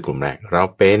างนี้คือกลุ่มแรกเรา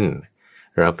เป็น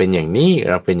อย่างนี้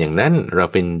เราเป็นอย่างนั้นเรา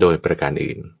เป็นโดยประการ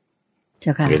อื่นเจ้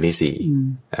าค่ะเรื่องที่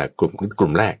4กลุ่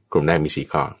มแรกมี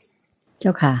4ข้อเจ้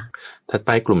าค่ะถัดไป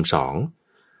กลุ่ม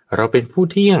2เราเป็นผู้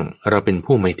เที่ยงเราเป็น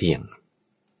ผู้ไม่เที่ยง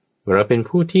เราเป็น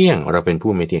ผู้เที่ยงเราเป็น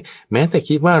ผู้ไม่เที่ยงแม้แต่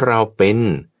คิดว่าเราเป็น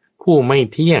ผู้ไม่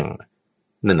เที่ยง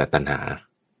นั่นน่ะตัณหา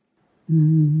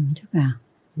เจ้าค่ะ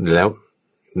แล้ว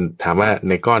ถามว่า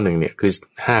ในก้อนหนึ่งเนี่ยคือ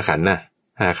5ขันนะ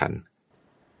5ขัน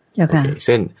เจ้าค่ะเ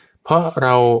ส้นเพราะเร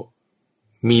า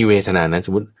มีเวทนานั้นส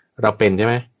มมติเราเป็นใช่ไ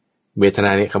หมเวทนา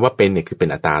เนี่ยคำว่าเป็นเนี่ยคือเป็น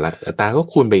อัตตาละอัตตาก็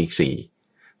คูณไปอีก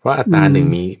4เพราะอัตตา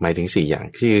1มีหมายถึง4อย่าง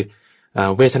คือ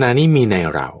เวทนานี้มีใน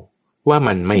เราว่า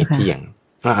มันไม่เที่ยง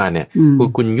เนี่ย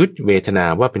คุณยึดเวทนา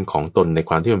ว่าเป็นของตนใน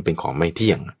ความที่มันเป็นของไม่เ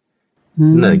ที่ยง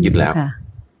นั่นยึดแล้ว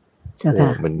โอ้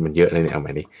มันเยอะเลยเนี่ยเอาให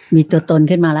ม่ดิมีตัวตน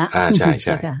ขึ้นมาแล้วใ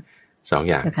ช่2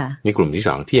อย่างนี่กลุ่มที่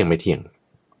2เที่ยงไม่เที่ยง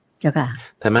เจ้าค่ะ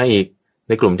ถัดมาอีกใ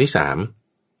นกลุ่มที่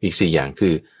3อีก4อย่างคื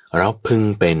อเราพึง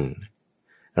เป็น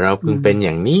อ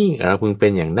ย่างนี้เราพึงเป็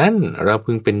นอย่างนั้นเรา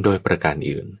พึงเป็นโดยประการ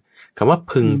อื่นคำว่า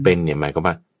พึงเป็นเนี่ยหมายความ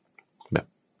ว่าแบบ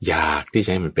อยากที่จ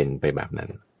ะให้มันเป็นไปแบบนั้น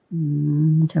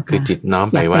คือจิตน้อม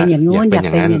ไปว่าอยากเป็นอ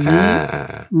ย่างนั้น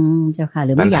เจ้าค่ะห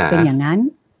รือไม่อยากเป็นอย่างนั้น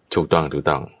ถูกต้อง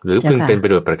หรือพึงเป็นไป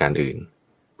โดยประการอื่น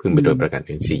พึงไปโดยประการ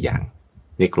อื่น4อย่าง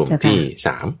ในกลุ่มที่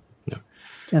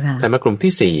3แต่มากลุ่ม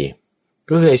ที่4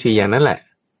ก็คือไอ้4อย่างนั้นแหละ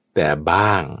แต่บ้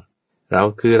างเรา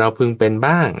พึงเป็น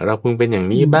บ้างเราพึงเป็นอย่าง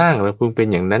นี้บ้างเราพึงเป็น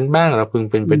อย่างนั้นบ้างเราพึง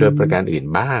เป็นไปโดยประการอื่น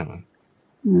บ้าง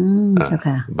เจ้า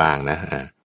ค่ะบ้างนะ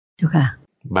เจ้าค่ะ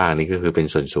บ้างนี่ก็คือเป็น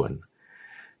ส่วน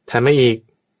ๆถ้าไม่อีก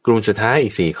กลุ่มสุดท้ายอี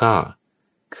ก4ข้อ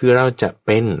คือเราจะเ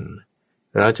ป็น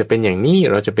อย่างนี้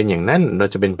เราจะเป็นอย่างนั้นเรา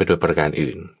จะเป็นไปโดยประการ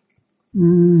อื่น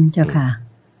เจ้าค่ะ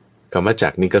คำว่าจั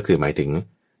กนี่ก็คือหมายถึง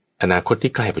อนาคต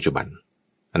ที่ใกล้ปัจจุบัน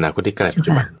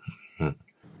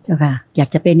เจ้าค่ะอยาก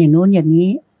จะเป็นอย่างนู้นอย่างนี้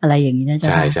อะไรอย่างนี้นะเจ้า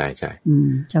ค่ะใช่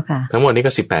เจ้าค่ะทั้งหมดนี้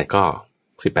ก็18ข้อ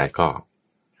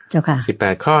เจ้าค่ะ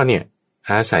18ข้อเนี่ย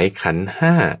อาศัยขันธ์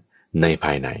5ในภ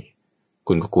ายใน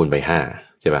คุณก็คูณไป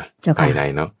5ใช่ป่ะภายใน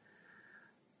เนาะ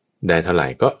ได้เท่าไหร่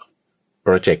ก็โป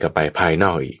รเจกต์กับไปภายน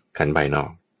อกอีกขันธ์ภายนอก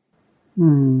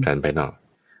ขันธ์ภายนอก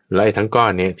แล้วไอ้ทั้งก้อ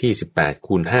นนี้ที่18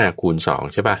คูณ5คูณ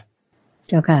2ใช่ป่ะ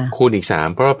เจ้าค่ะคูณอีก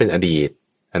3เพราะว่าเป็นอดีต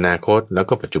อนาคตแล้ว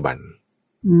ก็ปัจจุบัน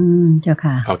เจ้า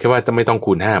ค่ะเอาแค่ว่าไม่ต้อง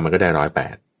คูณ5มันก็ได้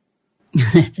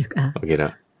108เจ้าค่ะโอเคเนา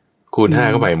ะคูณ5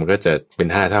เข้าไปมันก็จะเป็น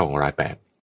5เท่าของ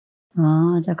108อ๋อ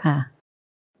เจ้าค่ะ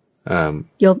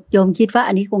โยมคิดว่า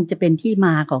อันนี้คงจะเป็นที่ม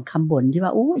าของคำบ่นที่ว่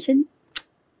าโอ้ฉัน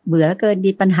เบื่อเกิน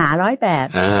มีปัญหา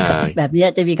108แบบนี้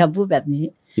จะมีคำพูดแบบนี้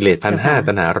กิเลส1,500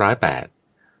ตัณหา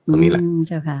108ตรงนี้แหละ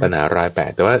ตัณหา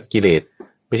108แต่ว่ากิเลส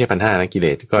ไม่ใช่1,500นะกิเล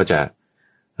สก็จะ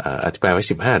อธิบายไว้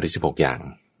15หรือ16อย่าง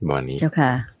ประมาณนี้เจ้าค่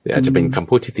ะหรืออาจจะเป็นคำ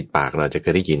พูดที่ติดปากเราจะเค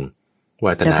ยได้ยินว่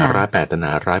าตัณหา108ตัณห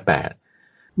า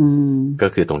108ก็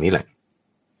คือตรงนี้แหละ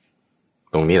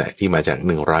ที่มาจาก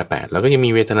108แล้วก็ยังมี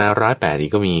เวทนา108อี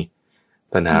กก็มี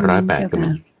ตัณหา108ก็มี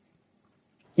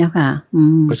เจ้าค่ะ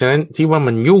เพราะฉะนั้นที่ว่า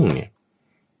มันยุ่งเนี่ย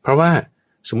เพราะว่า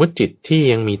สมมติจิตที่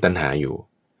ยังมีตัณหาอยู่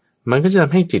มันก็จะท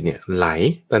ำให้จิตเนี่ยไหล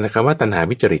แต่คำว่าตัณหา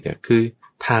วิจริตเนี่ยคือ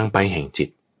ทางไปแห่งจิต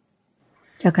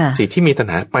เจ้าค่ะจิตที่มีตัณ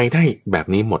หาไปได้แบบ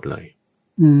นี้หมดเลย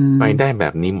ไปได้แบ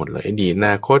บนี้หมดเลยอดีตอน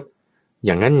าคตอ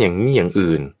ย่างนั้นอย่างนี้อย่าง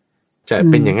อื่นจะ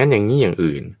เป็นอย่างนั้นอย่างนี้อย่าง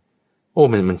อื่นโอ้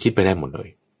มันคิดไปได้หมดเลย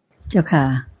เจ้าค่ะ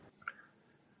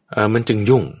มันจึง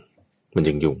ยุ่ง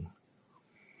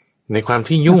ในความ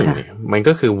ที่ยุ่งเนี่ยมัน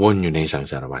ก็คือวนอยู่ในสัง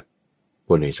สารวัฏ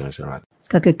วนในสังสารวัฏ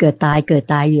ก็คือเกิดตาย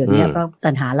อยู่อย่างนี้เพราะ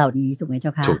ตัณหาเหล่านี้ถูกไหมเจ้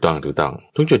าค่ะถูกต้อง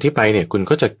ทุกจุดที่ไปเนี่ยคุณ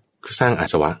ก็จะสร้างอา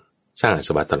สวะ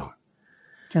ตลอด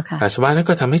เจ้าค่ะอาสวะนั้น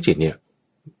ก็ทำให้จิตเนี่ย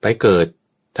ไปเกิด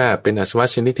ถ้าเป็นอาสวะ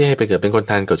ชนิดที่ให้ไปเกิดเป็นคน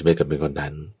ทานก็จะไปเกิดเป็นคนทา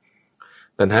น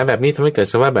ตัณหาแบบนี้ทำให้เกิดอ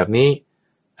าสวะแบบนี้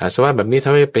อาสวะแบบนี้ท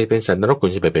ำให้ไปเป็นสัตว์นรกคุ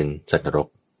ณจะไปเป็นสัตว์นรก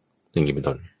อย่างนี้เป็น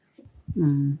ต้น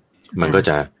มันก็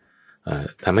จะ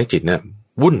ทำให้จิตเนี่ย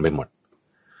วุ่นไปหมด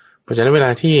เพราะฉะนั้นเวลา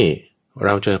ที่เร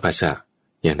าเจอภาษา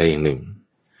อย่างใดอย่างหนึ่ง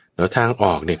แล้วทางอ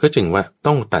อกเนี่ยก็จึงว่า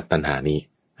ต้องตัดตัณหานี้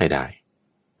ให้ได้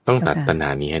ต้องตัดตัณหา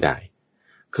นี้ให้ได้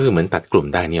คือเหมือนตัดกลุ่ม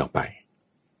ได้นี้ออกไป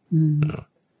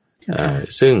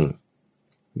ซึ่ง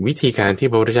วิธีการที่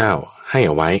พระพุทธเจ้าให้เ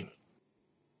อาไว้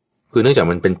คือเนื่องจาก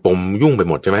มันเป็นปมยุ่งไป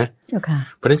หมดใช่ไหม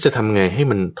เพราะฉะนั้นจะทำไงให้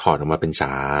มันถอดออกมาเป็นส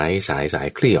าย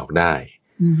คลี่ออกได้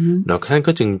แล้วท่าน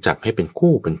ก็จึงจับให้เป็น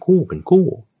คู่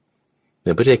เ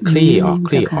ดี๋ยวเพื่อจะคลี่ออ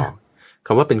กค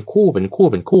ำว่าเป็นคู่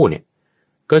เนี่ย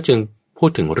ก็จึงพูด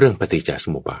ถึงเรื่องปฏิจจส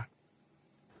มุปบาท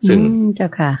ซึ่ง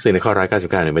ในข้อ199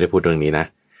เนี่ยไม่ได้พูดเรื่องนี้นะ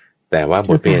แต่ว่าบ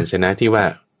ทเรียนชนะที่ว่า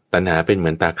ตัณหาเป็นเหมื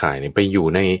อนตาข่ายเนี่ยไปอยู่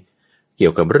ในเกี่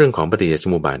ยวกับเรื่องของปฏิจจส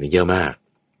มุปบาทนี่เยอะมาก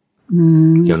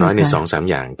อย่างน้อยใน 2-3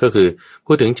 อย่างก็คือ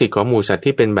พูดถึงจิตของหมู่สัตว์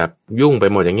ที่เป็นแบบยุ่งไป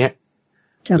หมดอย่างเงี้ย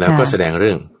แล้วก็แสดงเ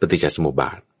รื่องปฏิจจสมุปบ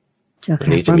าทอัน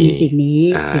นี้จะมีสิ่ง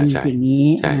นี้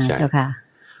ใช่เจ้าค่ะ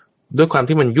ด้วยความ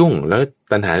ที่มันยุ่งแล้ว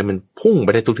ตัณหามันพุ่งไป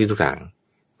ได้ทุกที่ทุกทาง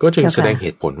ก็จึงแสดงเห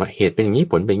ตุผลว่าเหตุเป็นอย่างนี้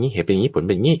ผลเป็นอย่างนี้เหตุเป็นอย่างนี้ผลเ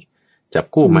ป็นอย่างนี้จับ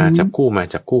คู่มา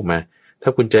ถ้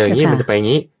าคุณเจออย่างนี้มันจะไปอย่าง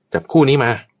นี้จับคู่นี้ม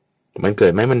ามันเกิ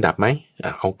ดไหมมันดับไหม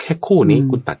เอาแค่คู่นี้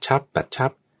คุณตัดชั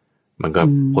บมันก็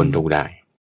พ้นทุกข์ได้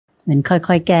มันค่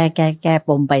อยๆแก้ป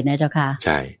มไปนะเจ้าค่ะใ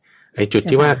ช่ไอ้จุด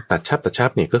ที่ว่าตัดชับ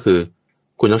เนี่ยก็คือ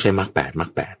คุณต้องใช้มรรค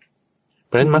8เ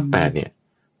พราะฉะนั้นมรรค8เนี่ย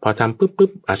พอทำปุ๊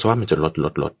บอาสวะมันจะ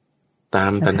ลดตา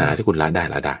มตัณหาที่คุณละไ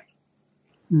ด้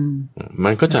มั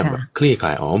นก็จะแบบคลี่คล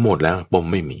ายหมดแล้วปม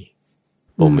ไม่มี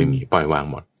ปล่อยวาง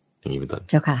หมดอย่างนี้เป็นต้น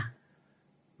เจ้าค่ะ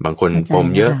บางคนปม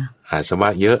เยอะอาสวะ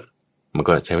เยอะมัน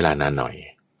ก็ใช้เวลานานหน่อย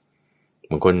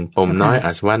บางคนปมน้อยอ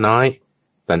าสวะน้อย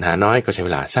ตัณหาน้อยก็ใช้เว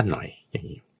ลาสั้นหน่อยอย่าง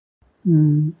นี้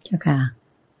เจ้าค่ะ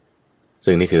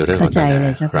ซึ่งนี่คือเรื่องของตัณห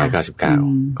า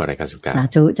199ก็199สา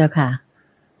ธุเจ้าค่ะ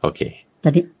โอเคตอ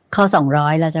นนี้ข้อ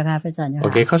200แล้วเจ้าค่ะพระอาจารย์โอ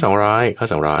เคข้อ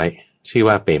200ชื่อ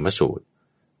ว่าเปรมสูตร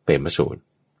เ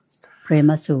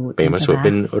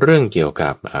ป็นเรื่องเกี่ยว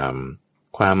กับ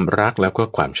ความรักแล้วก็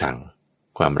ความชัง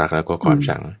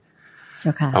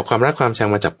เอาความรักความชัง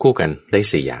มาจับคู่กันได้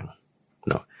4อย่าง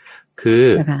เนาะคือ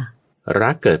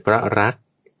รักเกิดเพราะรัก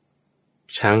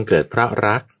ชังเกิดเพราะ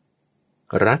รัก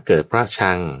เกิดเพราะ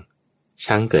ชัง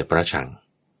เกิดเพราะชัง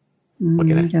โอเค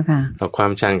นะเอาควา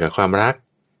มชังกับความรัก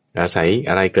อาศัย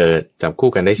อะไรเกิดจับคู่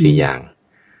กันได้4อย่าง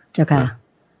เจ้าค่ะ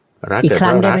รักเกิดเพ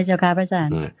ราะรักเจ้าค่ะพระอาจาร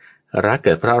ย์รักเ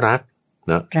กิดเพราะรัก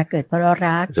เนาะรักเกิดเพราะ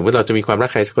รักสมมติเราจะมีความรัก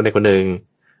ใครสักคนใดคนหนึ่ง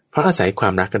เพราะอาศัยควา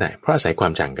มรักก็ได้เพราะอาศัยควา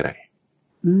มชังก็ได้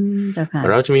เจ้าค่ะ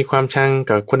เราจะมีความชัง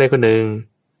กับคนใดคนหนึ่ง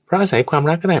เพราะอาศัยความ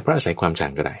รักก็ได้เพราะอาศัยความชั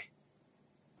งก็ได้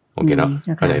โอเคเนาะ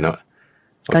เข้าใจเนาะ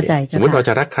สมมติเราจ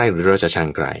ะรักใครหรือเราจะชัง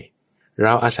ใครเร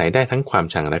าอาศัยได้ทั้งความ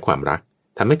ชังและความรัก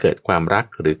ทำให้เกิดความรัก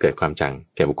หรือเกิดความชัง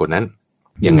แก่บุคคลนั้น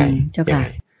ยังไง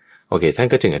โอเคท่าน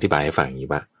ก็จึงอธิบายให้ฟังอย่างนี้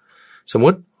ว่าสมม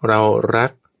ติเรารั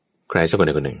กใครสักคนใ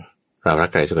ดคนหนึ่งเรารัก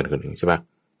ใครสักคนใดคนหนึ่งใช่ปะ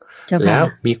แล้ว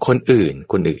มีคนอื่น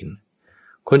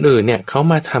เนี่ยเขา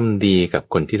มาทำดีกับ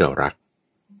คนที่เรารัก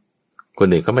คน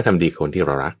อื่นเขามาทำดีกับคนที่เร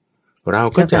ารักเรา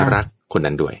ก็จะรักคน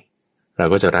นั้นด้วยเรา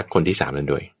ก็จะรักคนที่3นั้น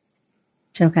ด้วย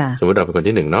สมมติเราเป็นคน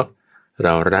ที่1เนาะเร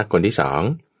ารักคนที่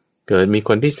2เกิดมี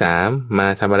คนที่3มา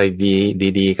ทำอะไร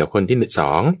ดีกับคนที่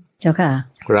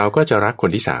2เราก็จะรักคน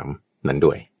ที่3นั้น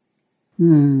ด้วย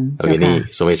โอเคนี่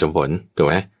สมเหตุสมผลถูก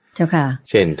ไหมเจ้าค่ะ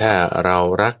เช่นถ้าเรา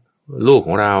รักลูกข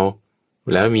องเรา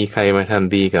แล้วมีใครมาท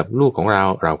ำดีกับลูกของเรา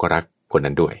เราก็รักคน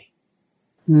นั้นด้วย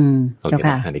โอเค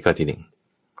นะอันนี้ก็ที่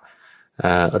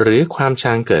1หรือความ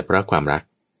ชังเกิดเพราะความรัก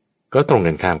ก็ตรง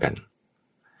กันข้ามกัน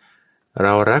เร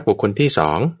ารักบุคคลที่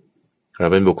2เรา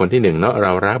เป็นบุคคลที่1เนาะเร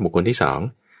ารักบุคคลที่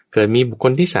2เกิดมีบุคค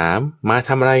ลที่3มาท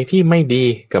ำอะไรที่ไม่ดี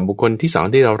กับบุคคลที่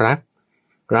2ที่เรารัก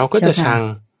เราก็จะชัง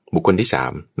บุคคลที่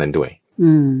3นั้นด้วย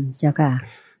เจ้าค่ะ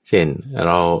เช่นเ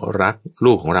รารัก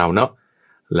ลูกของเราเนาะ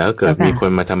แล้วเกิดมีคน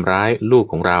มาทำร้ายลูก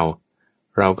ของเรา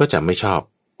เราก็จะไม่ชอบ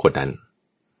คนนั้น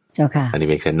เจ้าค่ะอันนี้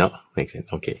make sense เนาะ make sense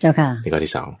โอเคเจ้าค่ะนี่ข้อ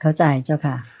ที่สองเข้าใจเจ้า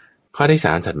ค่ะข้อที่ส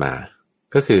ามถัดมา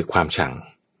ก็คือความชัง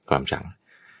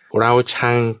เราชั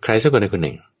งใครสักคนใดคนห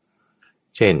นึ่ง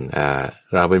เช่น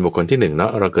เราเป็นบุคคลที่หนึ่งเนา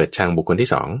ะเราเกิดชังบุคคลที่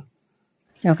สอง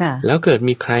เจ้าค่ะแล้วเกิด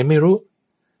มีใครไม่รู้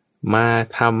มา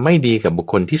ทำไม่ดีกับบุค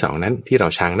คลที่สองนั้นที่เรา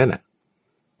ชังนั่นน่ะ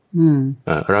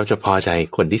เราจะพอใจ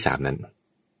คนที่สามนั้น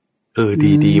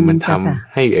ดีมันท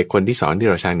ำให้ไอ้คนที่สองที่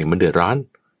เราชังเนี่ยมันเดือดร้อน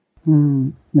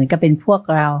เหมือนกับเป็นพวก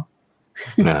เรา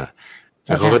แ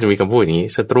ล้วเขาก็จะมีคำพูดอย่างนี้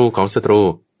ศัตรูของศัตรู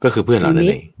ก็คือเพื่อนเรานั่น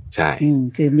เองใช่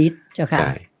คือมิตรเจ้าค่ะใ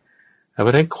ช่เพร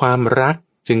าะฉะนั้นความรัก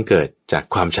จึงเกิดจาก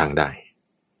ความชังได้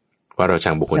เพราะเรา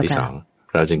ชังบุคคลที่สอง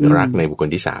เราจึงรักในบุคคล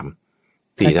ที่สาม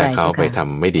ที่ถ้าเขาไปท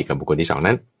ำไม่ดีกับบุคคลที่สอง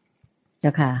นั้นเจ้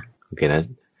าค่ะโอเคนะ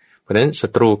เพราะฉะนั้นศั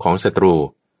ตรูของศัตรู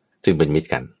จึงเป็นมิตร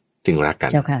กันจึงรักกั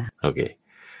นเจ้าค่ะโอเค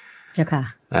เจ้าค่ะ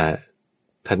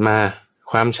ถัดมา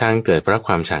ความชังเกิดเพราะค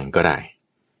วามชังก็ได้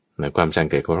นะความชัง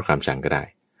เกิดเพราะความชังก็ได้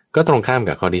ก็ตรงข้าม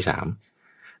กับข้อที่สาม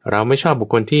เราไม่ชอบบุค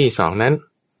คลที่สองนั้น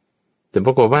แต่ป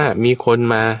รากฏว่ามีคน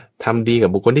มาทำดีกับ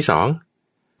บุคคลที่สอง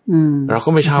เราก็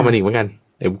ไม่ชอบมันอีกเหมือนกัน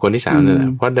ไอ้บุคคลที่สามนั่นแหละ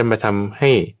เพราะเดินมาทำใ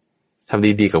ห้ท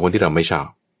ำดีๆกับคนที่เราไม่ชอบ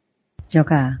เจ้า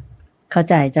ค่ะเข้า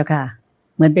ใจเจ้าค่ะ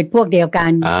เหมือนเป็นพวกเดียวกั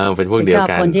นเป็นพวกเดียว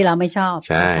กันคนที่เราไม่ชอบ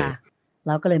ใช่เ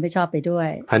ราก็เลยไม่ชอบไปด้วย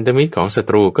พันธมิตรของศัต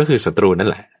รูก็คือศัตรูนั่น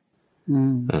แหละ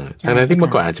ทั้งนั้นที่เมื่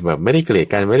อก่อนอาจจะแบบไม่ได้เกลียด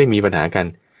กันไม่ได้มีปัญหากัน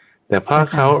แต่พอ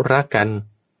เขารักกัน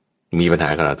มีปัญหา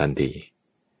กับเราทันที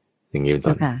อย่างนี้เป็น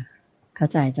ต้นเข้า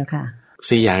ใจเจ้าค่ะ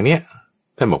สี่อย่างเนี้ย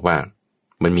ท่านบอกว่า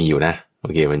มันมีอยู่นะโอ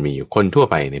เคมันมีอยู่คนทั่ว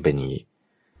ไปเนี่ยเป็นอย่างนี้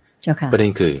เจ้าค่ะประเด็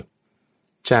นคือ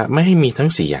จะไม่ให้มีทั้ง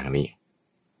สี่อย่างนี้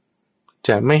จ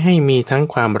ะไม่ให้มีทั้ง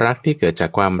ความรักที่เกิดจา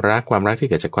กความรักความรักที่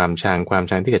เกิดจากความชังความ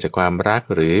ชังที่เกิดจากความรัก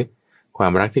หรือควา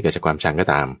มรักที่เกิดจากความชังก็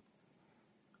ตาม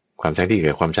ความชังที่เ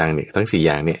กิดความชังเนี่ยทั้งสี่อ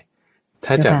ย่างเนี่ย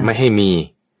ถ้าจะไม่ให้มี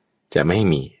จะไม่ให้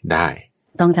มีได้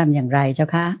ต้องทำอย่างไรเจ้า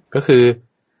คะก็คือ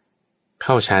เ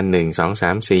ข้าฌาน1 2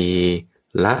 3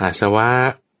 4ละอาสวะ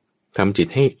ทำจิต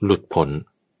ให้หลุดพ้น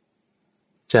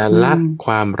จะละค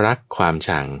วามรักความ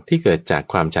ชังที่เกิดจาก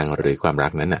ความชังหรือความรั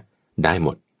กนั้นน่ะได้หม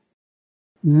ด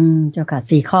เจ้าค่ะ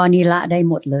4ข้อนี้ละได้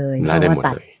หมดเลยละได้หมด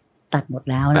เลยตัดหมด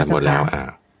แล้วตัดหมดแล้ว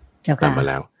เจ้าค่ะตัดหมด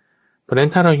แล้วเพราะฉะนั้น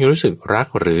ถ้าเรายังรู้สึกรัก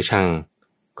หรือชัง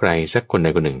ใครสักคนใด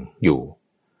คนหนึ่งอยู่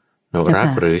เรารัก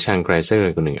หรือชังใครสัก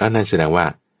คนหนึ่งนั่นแสดงว่า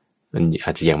มันอ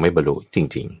าจจะยังไม่บรรลุจ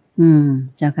ริง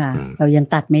ๆเจ้าค่ะเรายัง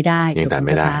ตัดไม่ได้ยังตัดไ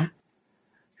ม่ได้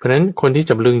เพราะฉะนั้นคนที่จ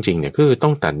ะบรรลุจริงเนี่ยคือต้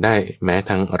องตัดได้แม้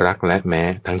ทั้งรักและแม้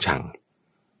ทั้งชัง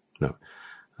เนาะ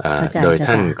โดย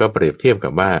ท่านก็เปรียบเทียบกั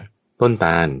บว่าต้นต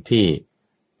าลที่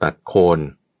ตัดโคน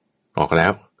ออกแล้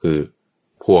วคือ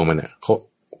พวงมัน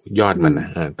ยอดมัน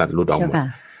ตัดหลุดออกหมด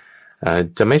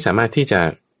จะไม่สามารถที่จะ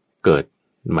เกิด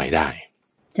ใหม่ได้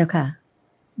เจ้าค่ะ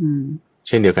เ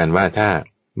ช่นเดียวกันว่าถ้า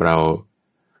เรา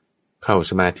เข้า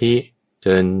สมาธิเจ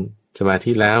ริญสมาธิ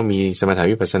แล้วมีสมถะ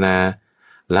วิปัสสนา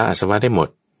ละอาสวะได้หมด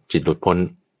จิตหลุดพ้น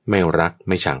ไม่รัก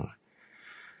ไม่ชัง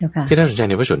ที่น่าสนใจ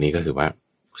ในพระสูตรนี้ก็คือว่า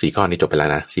4ข้อนี้จบไปแล้ว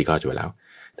นะ4ข้อจบไปแล้ว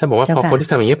ถ้าบอกว่าพอคนที่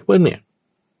ทำอย่างนี้ปุ๊บเนี่ย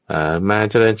มา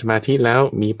เจริญสมาธิแล้ว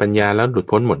มีปัญญาแล้วหลุด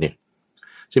พ้นหมดเนี่ย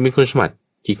จะมีคุณสมบัติ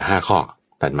อีก5ข้อ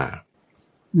ตัดมา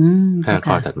5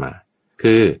ข้อตัดมา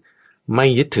คือไม่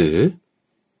ยึดถือ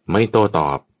ไม่โต้ต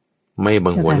อบไม่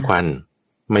บังหวนควัน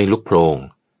ไม่ลุกโผลง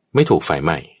ไม่ถูกไฟไห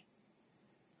ม้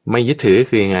ไม่ยึดถือ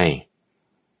คือยังไง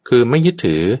คือไม่ยึด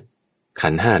ถือขั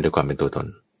นธ์5ด้วยความเป็นตัวตน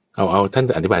เอาท่าน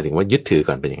อธิบายถึงว่ายึดถือ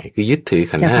ก่อนเป็นยังไงคือยึดถือ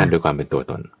ขันธ์5ด้วยความเป็นตัว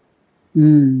ตน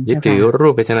ยึดถือรู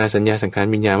ปเวทนาสัญญาสังขาร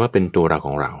วิญญาณว่าเป็นตัวเราข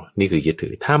องเรานี่คือยึดถื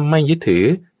อถ้าไม่ยึดถือ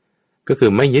ก็คือ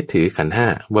ไม่ยึดถือขันธ์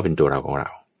5ว่าเป็นตัวเราของเรา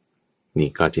นี่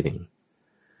ข้อที่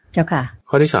1เจ้าค่ะ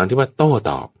ข้อที่2ที่ว่าโต้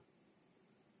ตอบ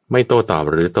ไม่โต้ตอบ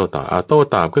หรือโต้ตอบโต้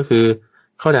ตอบก็คือ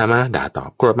เข้าด่ามาด่าตอบ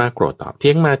โกรธมาโกรธตอบเถี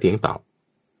ยงมาเถียงตอบ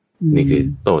นี่คือ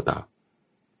โต้ตอบ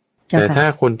แต่ถ้า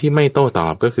คนที่ไม่โต้ตอ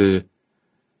บก็คือ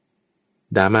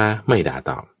ด่ามาไม่ด่า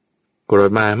ตอบโกรธ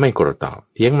มาไม่โกรธตอบ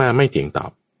เถียงมาไม่เถียงตอ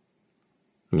บ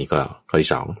นี่ก็ข้อที่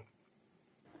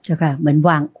2เจ้าค่ะเหมือน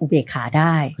วางอุเบกขาไ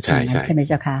ด้ใช่ใช่ไหม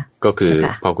เจ้าค่ะก็คือ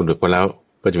พอคุณหลุดพ้นแล้ว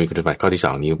ก็จะมีคุณสมบัติข้อที่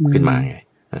2นี้ขึ้นมาไง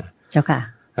เจ้าค่ะ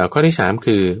ข้อที่3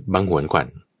คือบังหวนควัน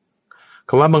ค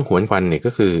ำว่าบังหวนควันเนี่ย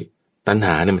ก็คือตัณห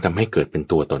าเนี่ยมันทำให้เกิดเป็น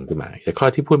ตัวตนขึ้นมาแต่ข้อ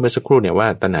ที่พูดเมื่อสักครู่เนี่ยว่า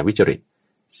ตัณหาวิจริต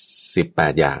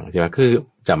18อย่างใช่ไหมคือ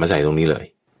จับมาใส่ตรงนี้เลย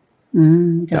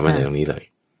จับมาใส่ตรงนี้เลย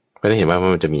ก็ได้เห็นว่า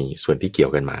มันจะมีส่วนที่เกี่ย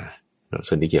วกันมา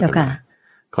ส่วนที่เกี่ยวกันมา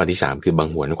ข้อที่3คือบัง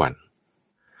หวนควัน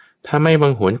ถ้าไม่บั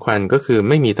งหวนควันก็คือ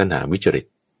ไม่มีตัณหาวิจริต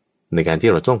ในการที่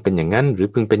เราต้องเป็นอย่างนั้นหรือ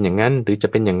พึงเป็นอย่างนั้นหรือจะ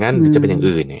เป็นอย่างนั้นหรือจะเป็นอย่าง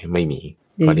อื่นเนี่ยไม่มี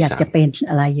ข้อที่3อยากจะเป็น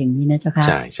อะไรอย่างนี้นะเจ้าค่ะใ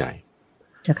ช่ใช่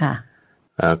เจ้าค่ะ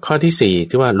ข้อที่4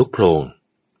ที่ว่าลุกโผลง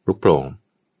ลุกโ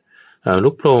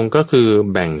ผลงก็คือ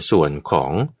แบ่งส่วนขอ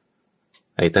ง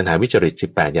ตัณหาวิจริต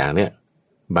18อย่างเนี่ย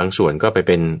บางส่วนก็ไปเ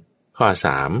ป็นข้อ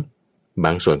3บ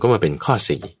างส่วนก็มาเป็นข้อ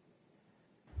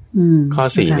4ข้อ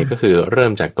4เนี่ยก็คือเริ่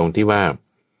มจากตรงที่ว่า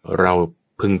เรา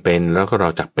พึงเป็นแล้วก็เรา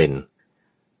จักเป็น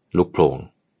ลุกโผล่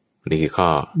นี่คือข้อ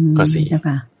4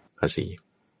ข้อ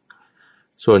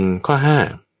4ส่วนข้อ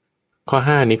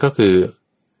5นี้ก็คือ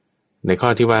ในข้อ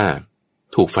ที่ว่า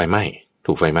ถูกไฟไหม้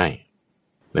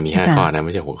มันมี5ข้อนะไ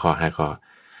ม่ใช่หัวข้อ5ข้อ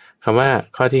คำว่า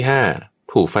ข้อที่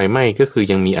5ถูกไฟไหม้ก็คือ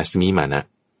ยังมีอัสมิมานะ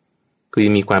คือยั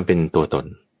งมีความเป็นตัวตน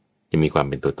ยังมีความ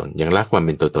เป็นตัวตนยังละความเ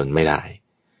ป็นตัวตนไม่ได้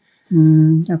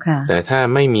เจ้าค่ะแต่ถ้า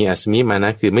ไม่มีอัสมิมาน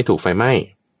ะคือไม่ถูกไฟไหม้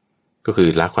ก็คือ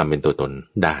ละความเป็นตัวตน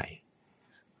ได้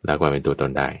ละความเป็นตัวต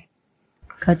นได้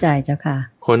เข้าใจเจ้าค่ะ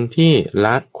คนที่ล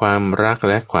ะความรัก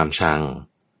และความชัง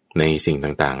ในสิ่ง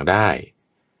ต่างๆได้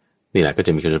นี่แหละก็จ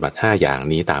ะมีคุณสมบัติ5อย่าง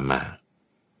นี้ตามมา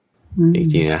จ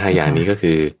ริงๆนะ5อย่างนี้ก็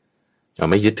คือเรา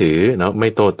ไม่ยึดถือเนาะไม่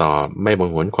โต้ตอบไม่บัง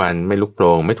หวนควันไม่ลุกโผล่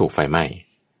ไม่ถูกไฟไหม้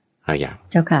5อย่าง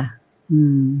เจ้าค่ะ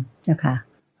เจ้าค่ะ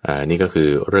นี่ก็คือ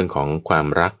เรื่องของความ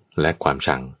รักและความ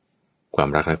ชังความ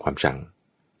รักและความชัง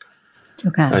เจ้า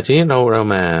ค่ะทีนี้เรา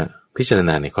มาพิจารณ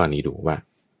าในข้อนี้ดูว่า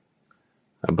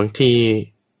บางที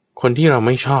คนที่เราไ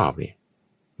ม่ชอบเนี่ย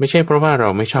ไม่ใช่เพราะว่าเรา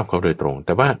ไม่ชอบเขาโดยตรงแ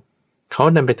ต่ว่าเขา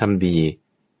ดันไปทำดี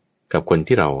กับคน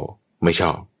ที่เราไม่ช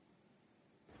อบ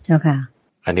เจ้าค่ะ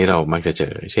อันนี้เรามักจะเจ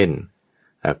อเช่น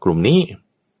กลุ่มนี้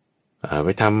ไป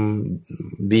ท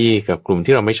ำดีกับกลุ่ม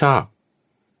ที่เราไม่ชอบ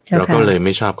เราก็เลยไ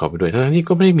ม่ชอบเขาไปด้วยทั้งที่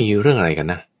ก็ไม่ได้มีเรื่องอะไรกัน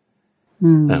นะ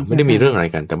ไม่ได้มีเรื่องอะไร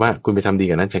กันแต่ว่าคุณไปทำดี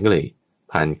กันนั้นฉันก็เลย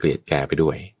พานเกลียดแกไปด้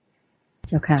วย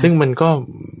ซึ่งมันก็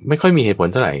ไม่ค่อยมีเหตุผล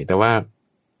เท่าไหร่แต่ว่า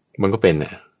มันก็เป็นน่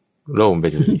ะโลกมันเป็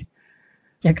นอย่างนี้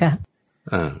เจ้าค่ะ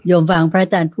โยมฟังพระอ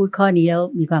าจารย์พูดข้อนี้แล้ว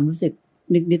มีความรู้สึก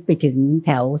นึกไปถึงแถ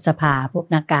วสภาพวก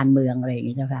นักการเมืองอะไรอย่าง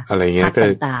นี้เจ้าค่ะอะไรเงี้ยก็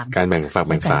การแบ่งฝัก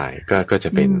แบ่งฝ่ายก็จะ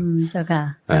เป็นเจ้าค่ะ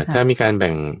ถ้ามีการแ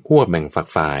บ่งพวกแบ่งฝัก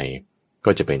ฝ่าย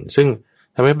ก็จะเป็นซึ่ง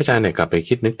ทำให้พระอาจารย์เนี่ยกลับไป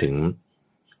คิดนึกถึง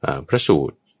พระสู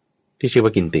ตรที่ชื่อว่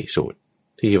ากินติสูตร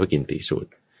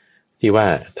ที่ว่า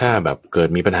ถ้าแบบเกิด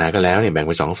มีปัญหากันแล้วเนี่ยแบ่งเ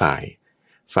ป็น2ฝ่า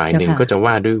ยหนึ่งก็จะ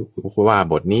ว่าด้วยว่า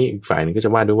บทนี้อีกฝ่ายนึงก็จ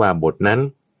ะว่าด้วยว่าบทนั้น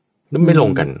ไม่ล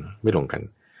งกัน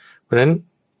เพราะฉะนั้น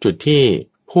จุดที่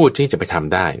พูดที่จะไปท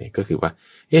ำได้เนี่ยก็คือว่า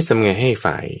ทำไงให้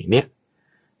ฝ่ายเนี้ย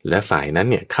และฝ่ายนั้น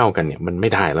เนี่ยเข้ากันเนี่ยมันไม่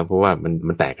ได้แล้วเพราะว่า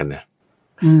มันแตกกันนะ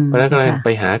เพราะฉะนั้นก็เลยไป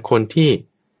หาคนที่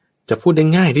จะพูดได้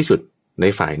ง่ายที่สุดใน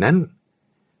ฝ่ายนั้น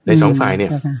ใน2ฝ่ายเนี่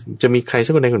ยจะมีใครสั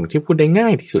กคนใดคนหนึ่งที่พูดได้ง่า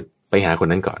ยที่สุดไปหาคน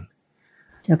นั้นก่อน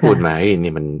พูดมา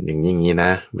นี่มันอย่างนี้น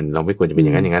ะมันเราไม่ควรจะเป็นอ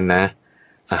ย่างนั้นนะ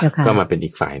ก็มาเป็นอี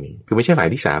กฝ่ายนึงคือไม่ใช่ฝ่าย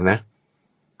ที่3นะ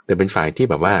แต่เป็นฝ่ายที่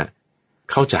แบบว่า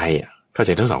เข้าใจ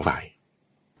ทั้ง2ฝ่าย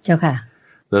เจ้าค่ะ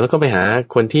แล้วก็ไปหา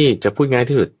คนที่จะพูดง่าย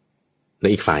ที่สุดใน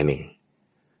อีกฝ่ายหนึ่ง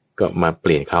ก็มาเป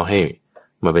ลี่ยนเขาให้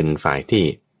มาเป็นฝ่ายที่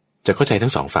จะเข้าใจทั้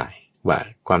ง2ฝ่ายว่า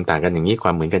ความต่างกันอย่างนี้คว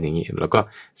ามเหมือนกันอย่างนี้แล้วก็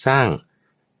สร้าง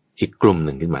อีกกลุ่มห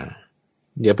นึ่งขึ้นมา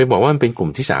อย่าไปบอกว่ามันเป็นกลุ่ม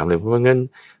ที่3เลยเพราะว่างั้น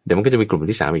เดี๋ยวมันก็จะมีกลุ่ม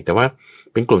ที่3อีกแต่ว่า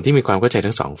เป็นกลุ่มที่มีความเข้าใจ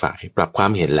ทั้ง2ฝ่ายปรับควา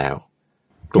มเห็นแล้ว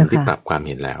กลุ่มที่ปรับความเ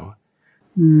ห็นแล้ว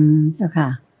เจ้าค่ะ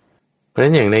เพราะฉะ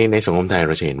นั้นอย่างในสังคมไทยเ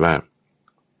ราจะเห็นว่า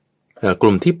ก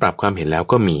ลุ่มที่ปรับความเห็นแล้ว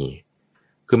ก็มี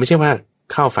คือไม่ใช่ว่า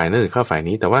เข้าฝ่ายนั้นหรือเข้าฝ่าย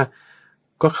นี้แต่ว่า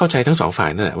ก็เข้าใจทั้ง2ฝ่าย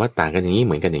นั่นแหละว่าต่างกันอย่างนี้เ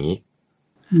หมือนกันอย่างนี้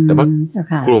แต่ว่า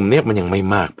กลุ่มเนี้ยมันยังไม่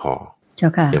มากพอ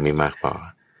ยังไม่มากพอ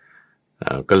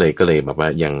ก็เลยแบบว่า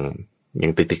ยั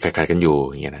งติดขัดกันอยู่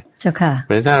อย่างเงี้ยนะเพร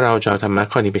าะฉะนั้นถ้าเราจะเอาธรรมะ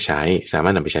ข้อนี้ไปใช้สามา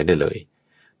รถนำไปใช้ได้เลย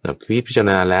เราพิจาร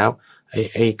ณาแล้ว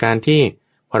ไอ้การที่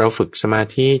พอเราฝึกสมา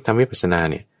ธิทำวิปัสสนา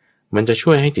เนี่ยมันจะช่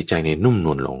วยให้จิตใจเนี่ยนุ่มน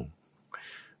วลลง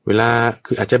เวลา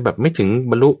คืออาจจะแบบไม่ถึง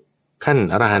บรรลุขั้น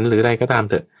อรหันต์หรืออะไรก็ตาม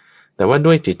เถอะแต่ว่า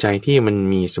ด้วยจิตใจที่มัน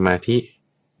มีสมาธิ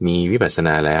มีวิปัสสน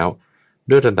าแล้ว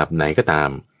ด้วยระดับไหนก็ตาม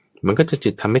มันก็จะ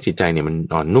ทำให้จิตใจเนี่ยมัน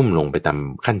อ่อนนุ่มลงไปตาม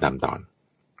ขั้นตามตอน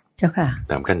เจ้าค่ะ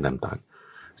ตามขั้นตามตอน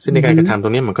ซึ่งในการกระทำตร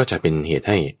งนี้มันก็จะเป็นเหตุ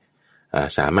ให้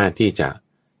สามารถที่จะ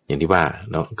อย่างที่ว่า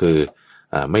เนาะคือ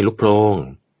ไม่ลุกโผล่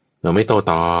เราไม่โต้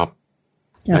ตอบ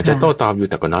อาจจะโต้ตอบอยู่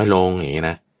แต่ก็น้อยลงอย่างนี้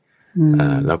นะ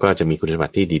แล้วก็จะมีคุณสมบั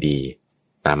ติที่ดี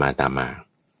ๆตามมาเ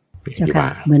จ้าค่ะ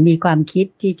เหมือนมีความคิด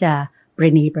ที่จะปร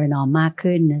ะนีประนอมมาก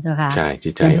ขึ้นนะเจ้าค่ะใช่จิ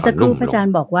ตใจอ่อนนุ่มลงพระอาจาร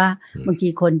ย์บอกว่าบางที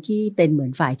คนที่เป็นเหมือ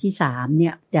นฝ่ายที่3เนี่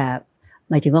ยจะ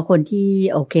หมายถึงว่าคนที่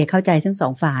โอเคเข้าใจทั้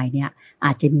ง2ฝ่ายเนี่ยอ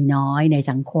าจจะมีน้อยใน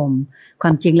สังคมคว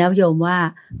ามจริงแล้วโยมว่า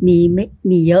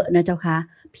มีเยอะนะเจ้าค่ะ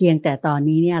เพียงแต่ตอน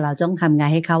นี้เนี่ยเราต้องทำไง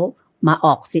ให้เขามาอ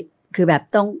อกสิคือแบบ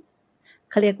ต้อง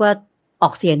เขาเรียกว่าออ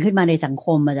กเสียงขึ้นมาในสังค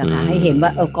มอะเจ้าค่ะให้เห็นว่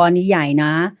ากรณีใหญ่น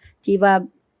ะที่ว่า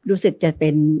รู้สึกจะเป็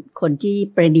นคนที่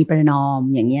ประนีประนอม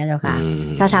อย่างเงี้ยเจ้าค่ะ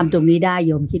ถ้าทำตรงนี้ได้โ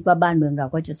ยมคิดว่าบ้านเมืองเรา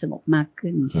ก็จะสงบมาก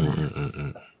ขึ้น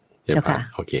เจ้าค่ะ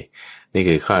โอเคนี่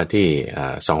คือข้อที่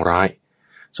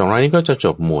200นี่ก็จะจ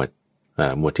บหม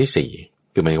วดที่4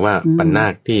 คือหมายถึงว่าปันนา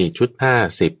คที่ชุด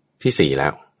50ที่4แล้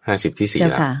ว50ที่4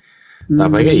แล้วต่อ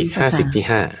ไปก็อีก50ที่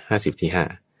5 50ที่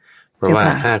5เพราะว่า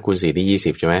5คูณ4ได้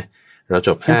20ใช่ไหมเราจ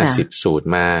บ50สูตร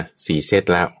มา4เซต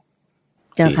แล้ว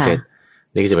4เซต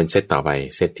นี่ก็จะเป็นเซตต่อไป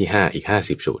เซตที่5อีก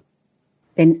50สูตร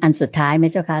เป็นอันสุดท้ายไหม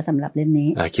เจ้าค่ะสำหรับเล่มนี้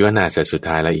คิดว่าน่าจะสุด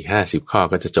ท้ายแล้วอีก50ข้อ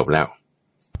ก็จะจบแล้ว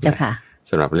เจ้าค่ะ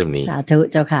สำหรับเล่มนี้สาธุ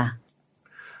เจ้าค่ะ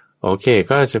โอเค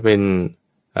ก็จะเป็น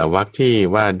วรรคที่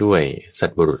ว่าด้วยสั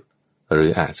ตบุรุษหรือ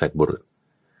สัตบุรุษ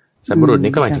สัตบุรุษ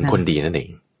นี่ก็หมายถึงคนดีนั่นเอง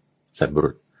สัตบุรุ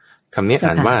ษคำนี้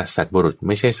อ่านว่าสัตบุรุษไ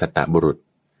ม่ใช่สัตตบุรุษ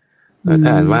ถ้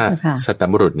าอ่านว่าสัตต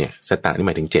บุรุษเนี่ยสัตตนี่ห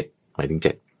มายถึง7หมายถึง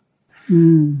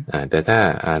7แต่ถ้า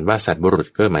อ่านว่าสัตบุรุษ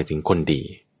ก็หมายถึงคนดี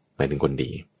หมายถึงคนดี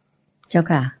เจ้า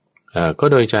ค่ะก็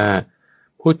โดยจะ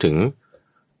พูดถึง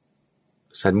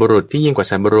สัตบุรุษที่ยิ่งกว่า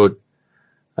สัตบุรุษ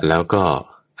แล้วก็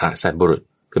สัตบุรุษ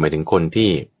คือหมายถึงคนที่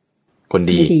คน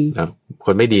ดีนะค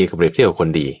นไม่ดีก็เปรียบเทียบกับคน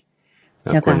ดี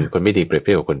คนไม่ดีเปรียบเ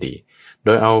ทียบกับคนดีโด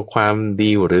ยเอาความดี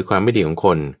หรือความไม่ดีของค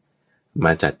นม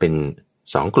าจัดเป็น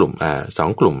2กลุ่ม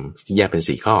2กลุ่มที่แยกเป็น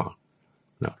4ข้อ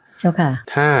เนาะเจ้าค่ะ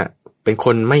ถ้าเป็นค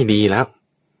นไม่ดีแ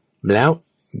ล้ว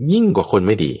ยิ่งกว่าคนไ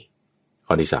ม่ดี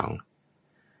ข้อที่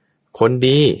2คน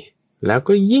ดีแล้ว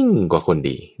ก็ยิ่งกว่าคน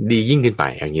ดียิ่งขึ้นไป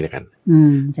อย่างนี้แล้วกัน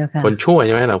เจ้าค่ะคนชั่วใ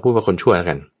ช่ไหมเราพูดว่าคนชั่วแล้ว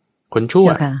กันคนชั่ว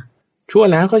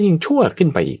แล้วก็ยิ่งชั่วขึ้น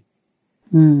ไปอีก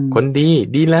คน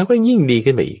ดีแล้วก็ยิ่งดี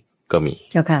ขึ้นไปอีกก็มี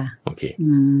เจ้าค่ะโอเค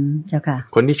เจ้าค่ะ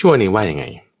คนที่ชั่วนี่ว่ายังไง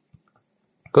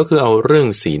ก็คือเอาเรื่อง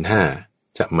ศีล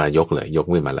5จะมายก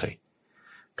มือมาเลย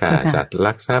ฆ่าสัตว์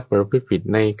ลักทรัพย์ประพฤติผิด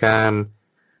ในกาม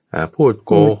พูดโ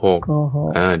กหก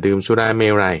ดื่มสุราเม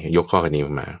รัยยกข้อกันนี้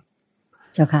มา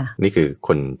เจ้าค่ะนี่คือค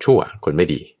นชั่วคนไม่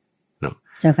ดีเนาะ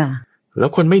เจ้าค่ะแล้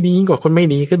วคนไม่ดียิ่งกว่าคนไม่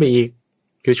ดีขึ้นไปอีก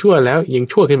คือชั่วแล้วยัง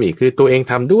ชั่วขึ้นไปอีกคือตัวเอง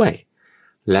ทำด้วย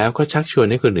แล้วก็ชักชวน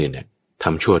ให้คนอื่นเนี่ยท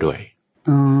ำชั่วด้วย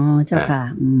อ๋อเจ้าค่ะ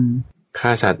ฆ่า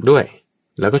สัตว์ด้วย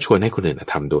แล้วก็ชวนให้คนอื่น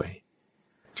ทำด้วย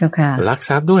เจ้าค่ะลัก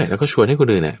ทรัพย์ด้วยแล้วก็ชวนให้คน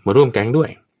อื่นเนี่ยมาร่วมแก๊งด้วย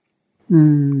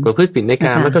ประพฤติผิดในก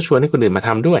ามแล้วก็ชวนให้คนอื่นมาท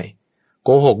ำด้วยโก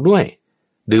หกด้วย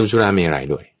ดื่มสุราเมรัย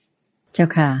ด้วยเจ้า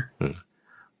ค่ะ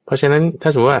เพราะฉะนั้นถ้า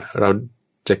สมมติว่าเรา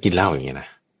จะกินเหล้าอย่างเงี้ยนะ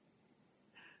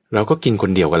เราก็กินค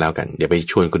นเดียวกันแล้วกันอย่าไป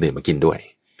ชวนคนอื่นมากินด้วย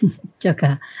เจ้าค่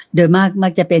ะโดยมั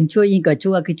กจะเป็นชั่วยิ่งกว่า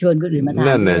ชั่วคือชวนคนอื่นมาทำ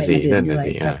นั่นน่ะสิ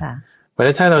เจ้าค่ะเพราะฉะ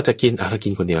นั้นถ้าเราจะกินเรากิ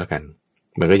นคนเดียวแล้วกัน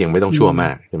มันก็ยังไม่ต้องชั่วม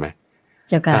ากใช่ไหม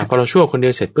เจ้าค่ะพอเราชั่วคนเดี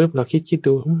ยวเสร็จปุ๊บเราคิด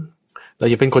ดูเรา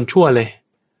อย่าเป็นคนชั่วเลย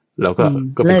เรา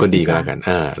ก็เป็นคนดีก็แล้วกัน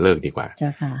เลิกดีกว่าเจ้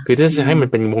าค่ะคือถ้าจะให้มัน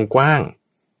เป็นวงกว้าง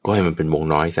ก็ให้มันเป็นวง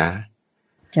น้อยซะ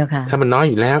เจ้าค่ะถ้ามันน้อย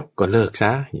อยู่แล้วก็เลิกซ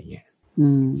ะอย่างเงี้ย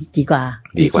ดีกว่า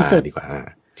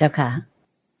เจ้าค่ะ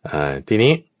ที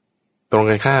นี้ตรง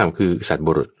กันข้ามคือสัต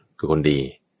บุรุษคือคนดี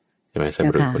ใช่ไหมสัต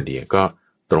บุรุษคนดีก็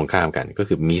ตรงข้ามกันก็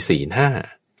คือมีศีล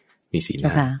5มีศีล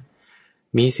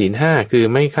5มีศีล5คือ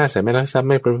ไม่ฆ่าสัตว์ไม่ลักทรัพย์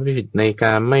ไม่ประพฤติผิดในก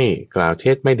ามไม่กล่าวเ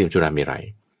ท็จไม่ดื่มสุราเมรัย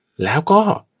แล้วก็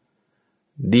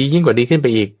ดียิ่งกว่าดีขึ้นไป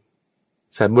อีก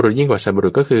สัตบุรุษยิ่งกว่าสัตบุรุ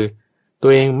ษก็คือตั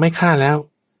วเองไม่ฆ่าแล้ว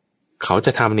เขาจ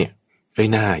ะทำเนี่ย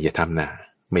อย่าท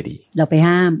ำไม่ดีเราไป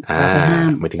ห้าม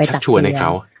หมายถึงชักชวนให้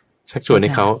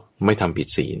เขาไม่ทำผิด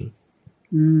ศีล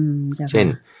เช่น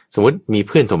สมมติมีเ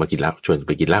พื่อนโทรมากินเหล้าชวนไ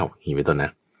ปกินเหล้าอย่างนี้เป็นต้นนะ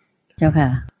เจ้าค่ะ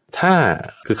ถ้า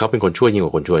คือเขาเป็นคนชั่วยิ่งก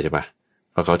ว่าคนชั่วใช่ปะ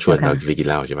เพราะเขาชวนเราไปกิน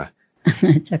เหล้าใช่ปะ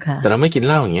เจ้าค่ะแต่เราไม่กินเ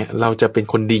หล้าอย่างเงี้ยเราจะเป็น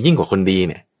คนดียิ่งกว่าคนดี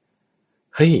เนี่ย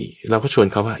เฮ้ยเราก็ชวน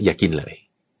เขาว่าอย่ากินเลย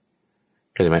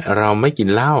เข้าใจไหมเราไม่กิน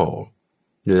เหล้า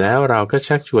แล้วเราก็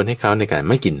ชักชวนให้เขาในการ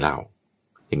ไม่กินเหล้า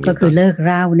ก็คือเลิกเห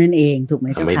ล้านั่นเองถูกไหม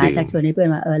เจ้าค่ะชักชวนให้เพื่อน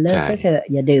ว่าเลิกก็เถอะ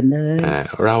อย่าดื่มเลย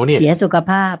เราเนี่ยเสียสุข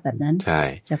ภาพแบบนั้นใช่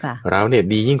เจ้าค่ะเราเนี่ย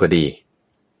ดียิ่งกว่าดี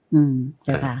เ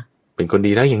จ้าค่ะเป็นคน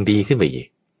ดีแล้วยังดีขึ้นไปอีก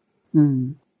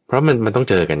เพราะมันต้อง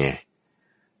เจอกันไง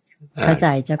เข้าใจ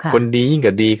เจ้าค่ะคนดียิ่งก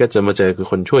ว่าดีก็จะมาเจอคือ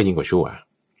คนชั่วยิ่งกว่าชั่ว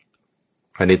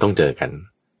อันนี้ต้องเจอกัน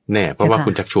แน่เพราะว่าคุ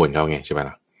ณชักชวนเขาไงใช่ไหม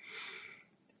ล่ะ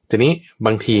ทีนี้บ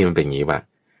างทีมันเป็นอย่างนี้ว่า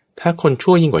ถ้าคน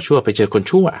ชั่วยิ่งกว่าชั่วไปเจอคน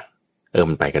ชั่ว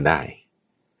มันไปกันได้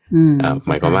ห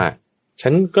มายความว่าฉั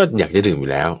นก็อยากจะดื่มอยู่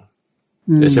แล้ว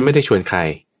แต่ฉันไม่ได้ชวนใคร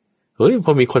เฮ้ยพ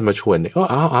อมีคนมาชวนเนี่ย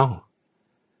เอา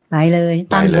ไปเลย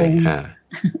ตั้งวง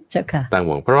เจ้าค่ะตั้ง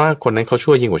วงเพราะว่าคนนั้นเขา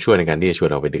ช่วยยิ่งกว่าช่วยในการที่จะชวน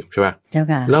เราไปดื่มใช่ป่ะเจ้า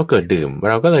ค่ะเราเกิดดื่ม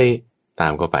เราก็เลยตา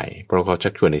มเขาไปเพราะเขาชั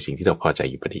กชวนในสิ่งที่เราพอใจ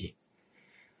อยู่พอดี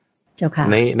เจ้าค่ะ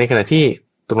ในขณะที่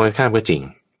ตรงกันข้ามก็จริง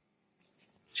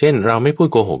เช่นเราไม่พูด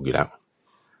โกหกอยู่แล้ว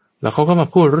แล้วเขาก็มา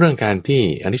พูดเรื่องการที่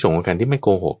อานิสงส์ของการที่ไม่โก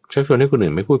หกชักชวนให้คน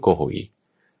อื่นไม่พูดโกหกอีก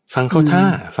ฟังเขา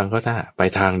ท่าไป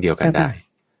ทางเดียวกันได้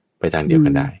ไปทางเดียวกั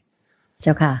นได้เ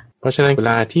จ้าค่ะเพราะฉะนั้นเว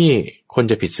ลาที่คน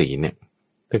จะผิดศีลเนี่ย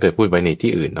ถ้าเกิดพูดไปใน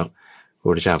ที่อื่นเนาะพระ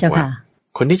พุทธเจ้าบอกว่า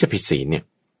คนที่จะผิดศีลเนี่ย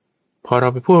พอเรา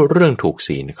ไปพูดเรื่องถูก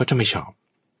ศีลเขาจะไม่ชอบ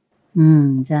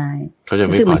ใช่เขาจะ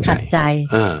ไม่พอใจ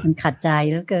มันขัดใจ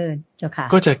แล้วเกินเจ้าค่ะ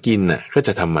ก็จะกินอ่ะก็จ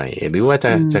ะทำไมหรือว่า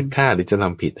จะฆ่าหรือจะท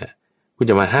ำผิดอ่ะคุณ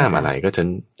จะมาห้ามอะไรก็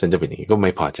ฉันจะเป็นอย่างนี้ก็ไ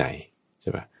ม่พอใจใ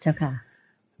ช่ป่ะเจ้าค่ะ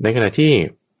ในขณะที่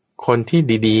คนที่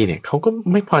ดีๆเนี่ยเขาก็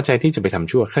ไม่พอใจที่จะไปท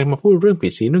ำชั่วใครมาพูดเรื่องผิ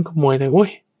ดศีลเรื่องขโมยอะไรโอ้ย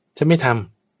จะไม่ท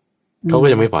ำเขาก็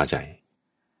จะไม่พอใจ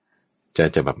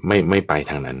จะแบบไม่ไป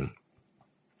ทางนั้น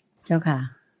เจ้าค่ะ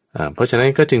เพราะฉะนั้น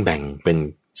ก็จึงแบ่งเป็น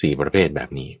4ประเภทแบบ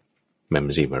นี้แบ่งเ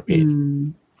ป็น4ประเภท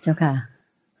เจ้าค่ะ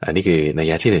อันนี้คือนัย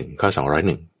ยะที่1ข้อ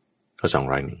201ข้อ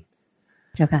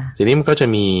201เจ้าค่ะทีนี้มันก็จะ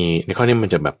มีในข้อนี้มัน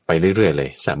จะแบบไปเรื่อยๆเลย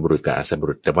สัพบุรุษกับอสัพบุ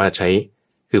รุษแต่ว่าใช้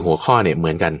คือหัวข้อเนี่ยเหมื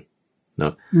อนกันเนา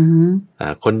ะ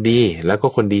คนดีแล้วก็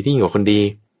คนดีที่ยิ่งกว่าคนดี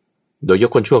โดยย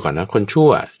กคนชั่วก่อนนะคนชั่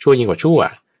วยิ่งกว่าชั่ว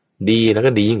ดีแล้วก็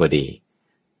ดียิ่งกว่าดี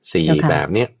4แบบ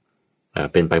เนี้ย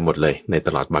เป็นไปหมดเลยในต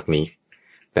ลอดวรรคนี้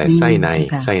แต่ไส้ใ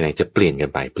นจะเปลี่ยนกัน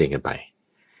ไป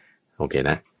โอเค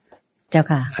นะเจ้า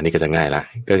ค่ะอันนี้ก็จะง่ายละ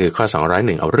ก็คือข้อ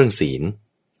201เอาเรื่องศีล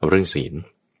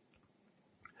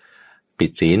ผิ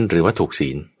ดศีลหรือว่าถูกศี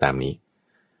ลตามนี้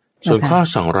ส่วนข้อ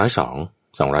202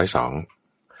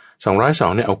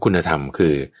เนี่ยเอาคุณธรรมคื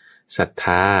อศรัทธ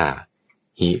า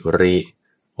หิริ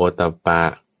โอตตัปปะ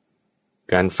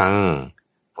การฟัง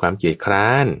ความเกียจคร้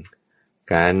าน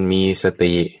การมีส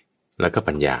ติแล้วก็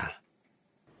ปัญญา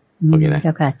โอเคนะเ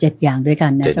จ้าค่ะ7อย่างด้วยกั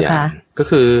นนะเจ้าค่ะก็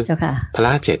คือพล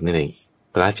ะ7นี่เอง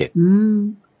พละ7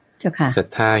เจ้าค่ะศรัท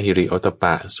ธาหิริโอตตัปป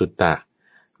ะสุตตะ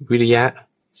วิริยะ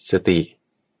สติ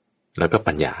แล้วก็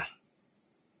ปัญญา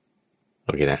โอ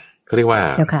เคนะเขาเรียกว่า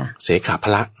เสขพ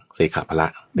ละ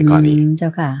ในข้อนี้เจ้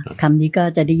าค่ะคำนี้ก็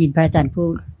จะได้ยินพระอาจารย์พู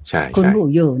ดคุ้นหู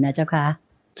อยู่นะเจ้าค่ะ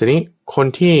ทีนี้คน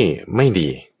ที่ไม่ดี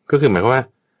ก็คือหมายความว่า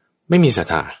ไม่มีศรัท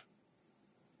ธา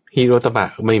หิริโอตตัปปะ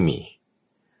ไม่มี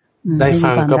ได้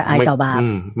ฟังก็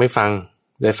ไม่ฟัง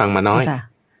ได้ฟังมาน้อย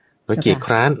แล้วเกียจค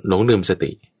ร้านหลงลืมส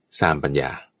ติสามปัญญา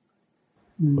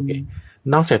โอเค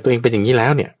นอกจากตัวเองเป็นอย่างนี้แล้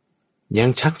วเนี่ยยัง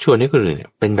ชักชวนให้คนอื่นเนี่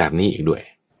ยเป็นแบบนี้อีกด้วย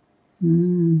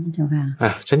เจ้าค่ะ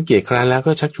ฉันเกียจคร้านแล้ว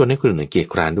ก็ชักชวนให้คนอื่นเกียจ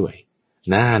คร้านด้วย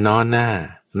หน้านอนห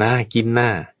น้ากินห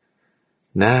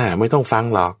น้าไม่ต้องฟัง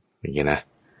หรอกอย่างเงี้ยนะ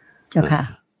เจ้าค่ะ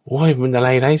โอ้ยมันอะไร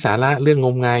ไร้สาระเรื่องง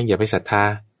มงายอย่าไปศรัทธา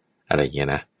อะไรอย่างเงี้ย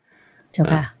นะเจ้า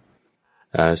ค่ะ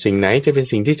สิ่งไหนจะเป็น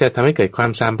สิ่งที่จะทำให้เกิดความ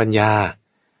ซามปัญญา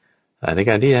ใน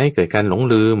การที่จะให้เกิดการหลง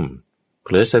ลืมเผ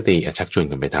ลอสติชักชวน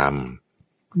กันไปท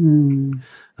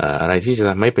ำอะไรที่จะ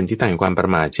ทำให้เป็นที่ตั้งแห่งความประ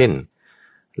มาทเช่น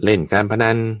เล่นการพนั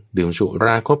นดื่มสุร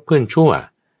าคบเพื่อนชั่ว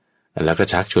แล้วก็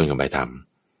ชักชวนกันไปท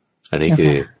ำอันนี้คื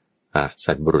อ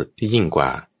สัตว์บุรุษที่ยิ่งกว่า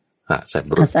สัตว์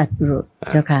บุรุษ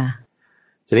เจ้าค่ะ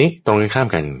ทีนี้ตรงกันข้าม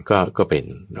กันก็เป็น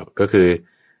ก็คือ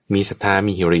มีศรัทธา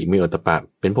มีหิริมีโอตตัปปะ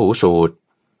เป็นผู้สูตร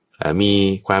มี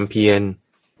ความเพียร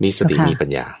มีสติมีปัญ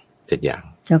ญา7อย่าง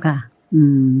เจ้าค่ะ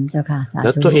เจ้าค่ะแล้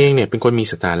วตัวเองเนี่ยเป็นคนมี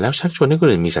ศรัทธาแล้วชักชวนให้คน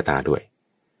อื่นมีศรัทธาด้วย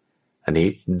อันนี้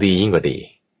ดียิ่งกว่าดี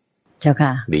เจ้าค่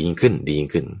ะดียิ่งขึ้น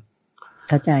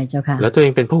เข้าใจเจ้าค่ะแล้วตัวเอ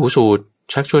งเป็นผู้หูสูตร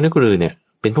ชักชวนให้คนอื่นเนี่ย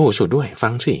เป็นผู้หูสูตรด้วยฟั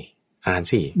งสิอ่าน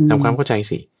สิทำความเข้าใจ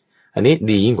สิอันนี้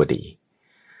ดียิ่งกว่าดี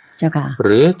เจ้าค่ะห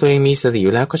รือตัวเองมีสติอ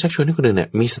ยู่แล้วก็ชักชวนให้คนอื่นเนี่ย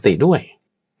มีสติด้วย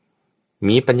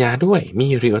มีปัญญาด้วยมี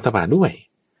หิริโอตตัปปะด้วย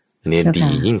อันนี้ดี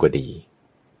ยิ่งกว่าดี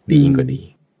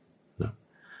เนาะ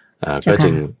ก็จึ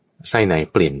งไส้ใน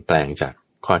เปลี่ยนแปลงจาก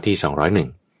ข้อที่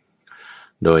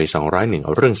201โดย201เอ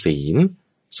าเรื่องศีล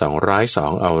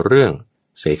202เอาเรื่อง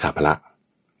เสขพละ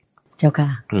เจ้าค่ะ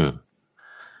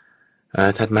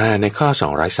ถัดมาในข้อ203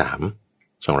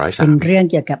เป็นเรื่อง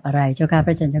เกี่ยวกับอะไรเจ้าค่ะพ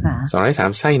ระอาจารย์เจ้าค่ะ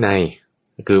203ไส้ใน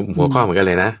คือหัวข้อเหมือนกัน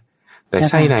เลยนะแต่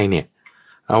ไส้ในเนี่ย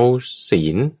เอาศี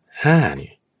ล5เนี่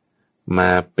ยมา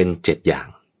เป็น7อย่าง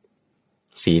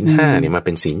ศีล5เนี่ยมาเ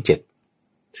ป็นศีล7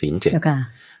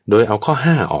โดยเอาข้อ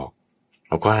5ออก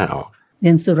เ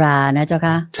รื่องสุรานะเจ้า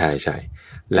ค่ะใช่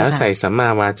แล้วใส่สัมมา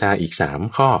วาจาอีก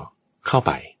3ข้อเข้าไ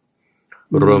ป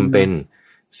รวมเป็น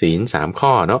ศีล3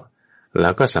ข้อเนาะแล้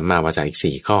วก็สัมมาวาจาอีก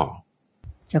4ข้อ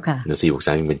เจ้าค่ะ4 +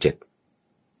 3จึงเป็น7 4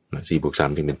 +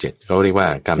 3จึงเป็น7เขาเรียกว่า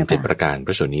กรรม7ประการพ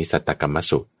ระสูตรนี้สัตตกรรม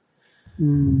สูตร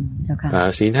เจ้าค่ะ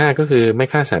ศีล5ก็คือไม่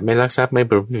ฆ่าสัตว์ไม่ลักทรัพย์ไม่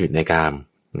ประพฤติผิดในกาม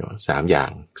3อย่าง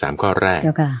3ข้อแรก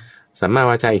สัมมา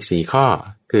วาจาอีก4ข้อ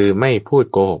คือไม่พูด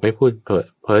โกหกไม่พูด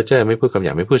เพ้อเจ้อไม่พูดคำหย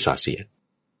าบไม่พูดส่อเสียด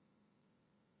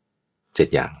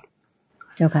7อย่าง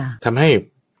เจ้าค่ะทำให้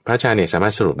พระอาจารย์เนี่ยสามา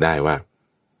รถสรุปได้ว่า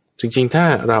จริงๆถ้า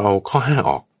เราเอาข้อ5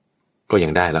ออกก็ยั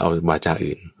งได้แล้วเอาวาจา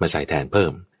อื่นมาใส่แทนเพิ่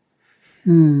ม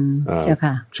เจ้า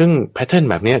ค่ะซึ่งแพทเทิร์น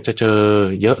แบบนี้จะเจอ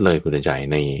เยอะเลยคุณใจ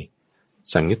ใน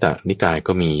สังยุตตนิกาย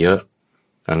ก็มีเยอะ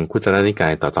อังคุตรนิกา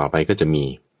ยต่อๆไปก็จะมี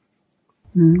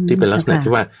ที่เป็นลักษณะ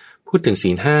ที่ว่าพูดถึงศี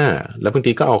ล5แล้วบาง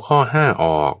ทีก็เอาข้อ5อ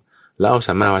อกแล้วเอา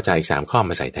สัมมาวาจาอีก3ข้อ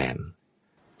มาใส่แทน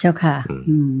เจ้าค่ะ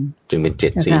จึงเป็น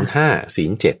7ศีล5ศี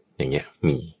ล7อย่างเงี้ย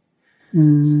มี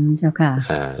เจ้าค่ะ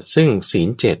ซึ่งศีล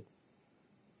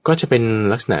7ก็จะเป็น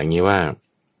ลักษณะอย่างนี้ว่า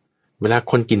เวลา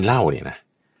คนกินเหล้าเนี่ยนะ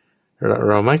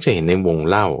เรามักจะเห็นในวง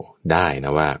เล่าได้น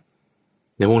ะว่า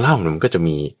ในวงเล่ามันก็จะ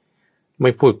มีไ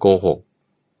ม่พูดโกหก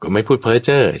ก็ไม่พูดเพ้อเ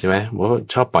จ้อใช่ไหมเพราะ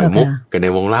ชอบปล่อยมุกกันใน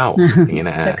วงเล่าอย่างเงี้ย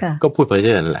นะก็พูดเพ้อเ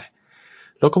จ้อนั่นแหละ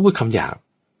แล้วก็พูดคำหยาบ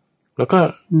แล้วก็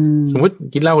สมมติ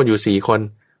กินเหล้ากันอยู่4 คน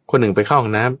คนหนึ่งไปเข้าห้อ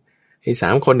งน้ำไอ้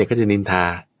3 คนเนี่ยก็จะนินทา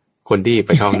คนที่ไ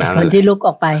ปเข้าห้องน้ำคนที่ลุกอ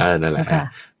อกไปนั่นแหละ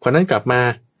คนนั้นกลับมา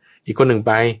อีกคนหนึ่งไ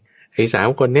ปไอ้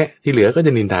3 คนเนี้ยที่เหลือก็จ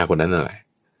ะนินทาคนนั้นนั่นแหละ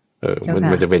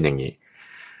มันจะเป็นอย่างนี้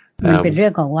มันเป็นเรื่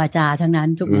องของวาจาทั้งนั้น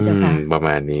ทุกเจ้าค่ะประม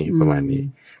าณนี้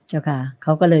เจ้าค่ะเข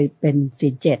าก็เลยเป็นศี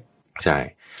ล7ใช่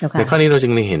ในข้อนี้เราจึ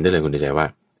งเห็นได้เลยคุณใจว่า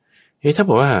เฮ้ยถ้า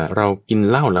บอกว่าเรากิน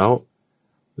เหล้าแ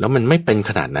ล้วมันไม่เป็น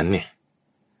ขนาดนั้นเนี่ย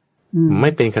ไ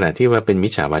ม่เป็นขนาดที่ว่าเป็นมิ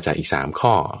จฉาวาจาอีก3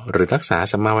 ข้อหรือรักษา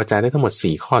สัมมาวาจาได้ทั้งหมด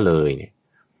4 ข้อเลยเนี่ย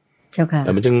เจ้าค่ะ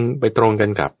มันจึงไปตรงกัน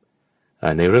กับ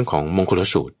ในเรื่องของมงคล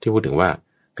สูตรที่พูดถึงว่า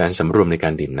การสำรวมในกา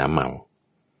รดื่มน้ำเมา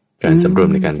การสำรวม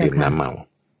ในการดื่มน้ำเมา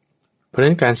เพราะฉะ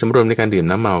นั้นการสำรวมในการดื่ม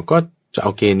น้ำเมาก็จะเอ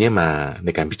าเกณฑ์นี้มาใน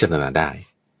การพิจารณาได้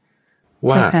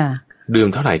ว่าดื่ม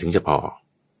เท่าไหร่ถึงจะพอ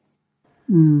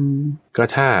ก็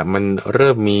ถ้ามันเ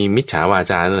ริ่มมีมิจฉาวา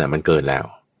จาแล้วเนี่ยมันเกินแล้ว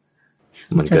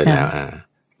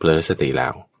เผลอสติแล้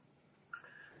ว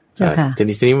ที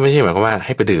นี้ไม่ใช่หมายความว่าใ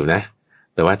ห้ไปดื่มนะ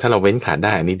แต่ว่าถ้าเราเว้นขาดไ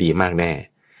ด้อันนี้ดีมากแน่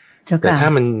แต่ถ้า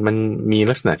มันมี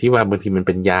ลักษณะที่ว่าบางทีมันเ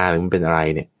ป็นยาหรือมันเป็นอะไร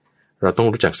เนี่ยเราต้อง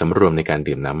รู้จักสำรวมในการ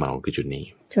ดื่มน้ำเมาคือจุดนี้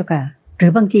เจ้าค่ะหรื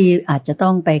อบางทีอาจจะต้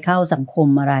องไปเข้าสังคม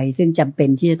อะไรซึ่งจำเป็น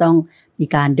ที่จะต้องมี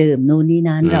การดื่มนู่นนี่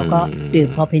นั้นเราก็ดื่ม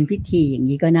พอเป็นพิธีอย่าง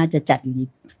นี้ก็น่าจะจัดอยู่ใน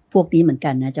พวกนี้เหมือนกั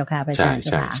นนะเจ้าค่ะพระอาจารย์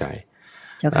ใช่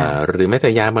หรือแม้แต่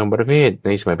ยาบางประเภทใน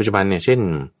สมัยปัจจุบันเนี่ยเช่น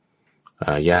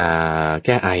ยาแ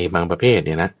ก้ไอบางประเภทเ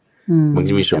นี่ยนะมันจ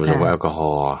ะมีส่วนผสมของแอลกอฮ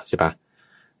อล์ใช่ปะ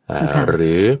ห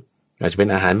รืออาจจะเป็น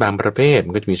อาหารบางประเภท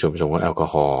มันก็จะมีส่วนผสมของแอลกอ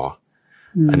ฮอล์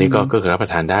อันนี้ก็คือรับปร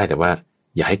ะทานได้แต่ว่า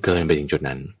อย่าให้เกินไปถึงจุด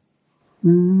นั้น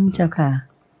เจ้าค่ะ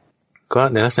ก็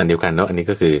ในลักษณะเดียวกันเนาะอันนี้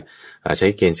ก็คือใช้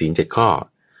เกณฑ์ศีล7 ข้อ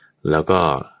แล้วก็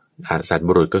สัตว์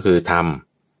บุรุษก็คือท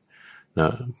ำเนา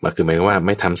ะมันคือหมายความว่าไ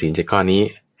ม่ทำศีล7 ข้อนี้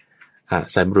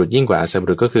สัตว์บุรุษยิ่งกว่าสัตว์บุ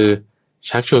รุษก็คือ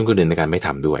ชักชวนคนอื่นในการไม่ท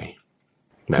ำด้วย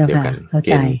แบบเดียวกันเก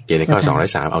ณฑ์ในข้อ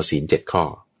203เอาศีล7 ข้อ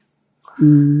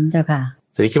เจ้าค่ะ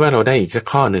ทีนี้คิดว่าเราได้อีกสัก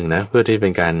ข้อหนึ่งนะเพื่อที่เป็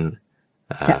นการ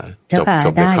จ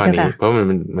บในข้อนี้เพราะ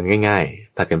มันง่าย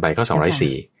ๆตัดกันไปข้อ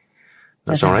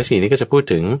204นี่ก็จะพูด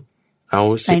ถึงเอา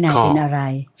10 ข้อ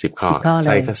10 ข้อ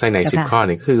ใส่ใน10 ข้อ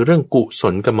นี่คือเรื่องกุศ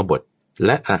ลกรรมบทแ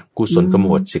ละอกุศลกรรม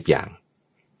บท10 อย่าง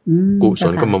กุศ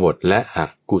ลกรรมบทและอ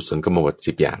กุศลกรรมบท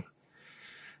10 อย่าง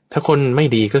ถ้าคนไม่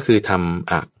ดีก็คือท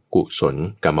ำอกุศล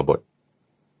กรรมบท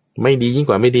ไม่ดียิ่ง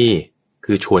กว่าไม่ดี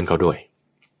คือชวนเขาด้วย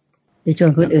ไปชว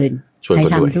นคนอื่นชวนค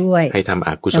นด้วยให้ทำอ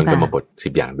กุศลกรรมบท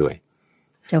10 อย่างด้วย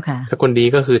เจ้าค่ะถ้าคนดี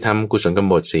ก็คือทำกุศลกรรม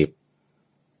บท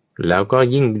10แล้วก็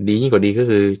ยิ่งดียิ่งกว่าดีก็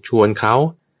คือชวนเขา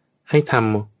ให้ท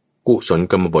ำกุศล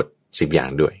กรรมบท10 อย่าง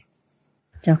ด้วย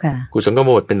เจ้าค่ะกุศลกรรม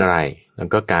บทเป็นอะไรแล้ว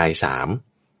ก็กาย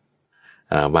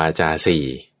3วาจา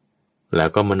4แล้ว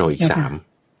ก็มโนอีก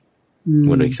3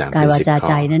มโนอีก3กายวาจา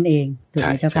ใจนั่นเองถูกไห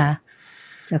มเจ้าค่ะ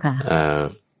เจ้าค่ะ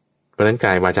เพราะฉะนั้นก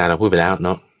ายวาจาเราพูดไปแล้วเน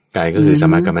าะกายก็คือสัม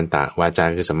มากัมมันตะวาจา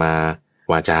คือสัมมา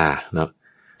วาจาเนาะ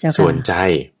ส่วนใจ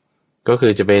ก็คื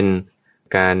อจะเป็น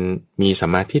การมีสัม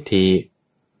มาทิฏฐิ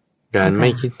การไม่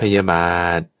คิดพยาบา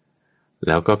ทแ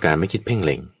ล้วก็การไม่คิดเพ่งเ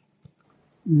ล็ง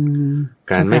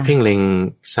การไม่เพ่งเล็ง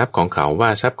ทรัพย์ของเขาว่า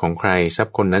ทรัพย์ของใครทรัพ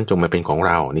ย์คนนั้นจงมาเป็นของเ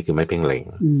รานี่คือไม่เพ่งเล็ง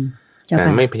การ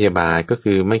ไม่พยาบาทก็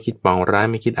คือไม่คิดปองร้าย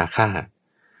ไม่คิดอาฆาต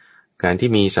การที่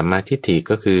มีสัมมาทิฏฐิ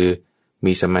ก็คือ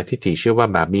มีสัมมาทิฏฐิเชื่อว่า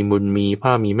บาปมีบุญมีพ่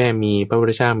อมีแม่มีพระพุท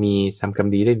ธเจ้ามีทำกรรม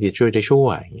ดีได้ดีช่วยได้ชั่ว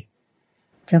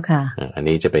เจ้าค่ะอัน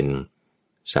นี้จะเป็น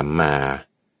สัมมา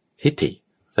ทิฏฐิ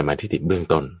สัมมาทิฏฐิเบื้อง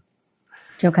ต้น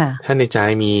เจ้าค่ะถ้าในใจ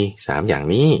มี3 อย่าง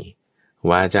นี้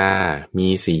วาจามี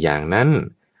4 อย่างนั้น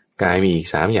กายมีอีก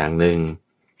3 อย่างหนึ่ง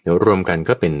เดี๋ยวรวมกัน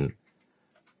ก็เป็น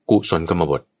กุศลกรรม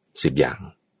บท10 อย่าง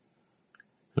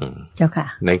เจ้าค่ะ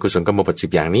ในกุศลกรรมบท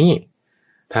10 อย่างนี้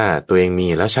ถ้าตัวเองมี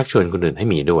แล้วชักชวนคนอื่นให้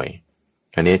มีด้วย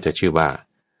อันนี้จะชื่อว่า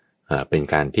เป็น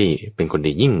การที่เป็นคน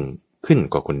ดียิ่งขึ้น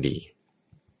กว่าคนดี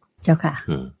เจ้าค่ะ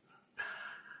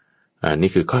นี่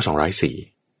คือข้อ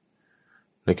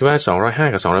204ผมคิดว่า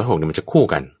205กับ206เนี่ยมันจะคู่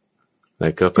กันแล้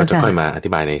วก็จะค่อยมาอธิ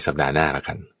บายในสัปดาห์หน้าละ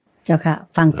กันเจ้าค่ะ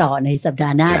ฟังต่อในสัปดา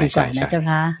ห์หน้าดีกว่านะเจ้า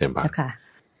ค่ะเจ้าค่ะ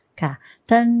ค่ะ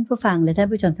ท่านผู้ฟังและท่าน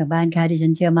ผู้ชมทางบ้านค่ะดิฉั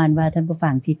นเชื่อมั่นว่าท่านผู้ฟั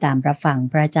งที่ตามรับฟัง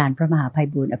พระอาจารย์พระมหาไพ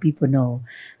บูลย์อภิปุโน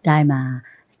ได้มา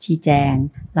ชี้แจง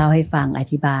เล่าให้ฟังอ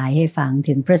ธิบายให้ฟัง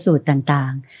ถึงพระสูตรต่า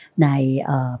งๆใน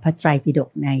พระไตรปิฎก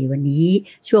ในวันนี้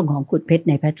ช่วงของขุดเพชร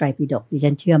ในพระไตรปิฎกดิ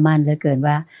ฉันเชื่อมั่นเหลือเกิน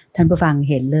ว่าท่านผู้ฟัง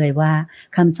เห็นเลยว่า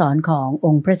คำสอนของอ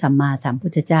งค์พระสัมมาสัมพุ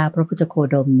ทธเจ้าพระพุทธโค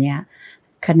ดมเนี่ย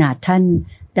ขนาดท่าน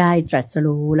ได้ตรัส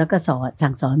รู้แล้วก็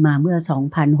สั่งสอนมาเมื่อ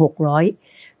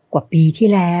 2,600 กว่าปีที่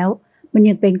แล้วมัน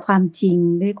ยังเป็นความจริง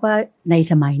เรียกว่าใน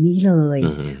สมัยนี้เลย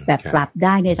แบบปรับไ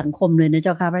ด้ในสังคมเลยนะเ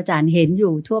จ้าค่ะพระอาจารย์เห็นอ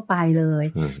ยู่ทั่วไปเลย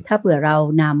ถ้าเผื่อเรา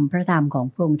นำพระธรรมของ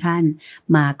พระองค์ท่าน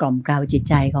มากล่อมเกลาจิต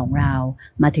ใจของเรา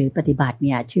มาถือปฏิบัติเ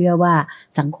นี่ยเชื่อว่า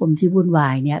สังคมที่วุ่นวา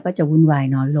ยเนี่ยก็จะวุ่นวาย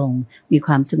น้อยลงมีค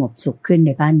วามสงบสุขขึ้นใ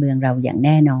นบ้านเมืองเราอย่างแ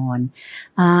น่นอน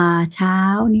เช้า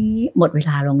นี้หมดเว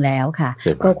ลาลงแล้วค่ะ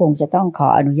ก็คงจะต้องขอ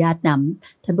อนุญาตน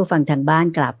ำท่านผู้ฟังทางบ้าน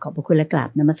กราบขอบพระคุณและกราบ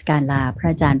นมัสการลาพระ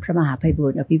อาจารย์พระมหาไพบู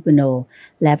ลย์อภิปุโน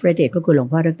และพระเดชพระคุณหลวง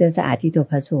พ่อดร.สะอาดทิโต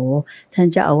ภโสท่าน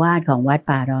เจ้าอาวาสของวัด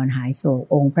ป่าดอนหายโศก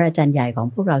องค์พระอาจารย์ใหญ่ของ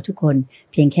พวกเราทุกคน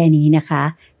เพียงแค่นี้นะคะ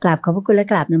กราบขอบพระคุณและ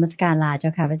กราบนมัสการลาเจ้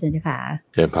าค่ะพระอาจารย์เจ้าค่ะ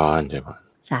เจริญพรเจริญพร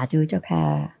สาธุเจ้าค่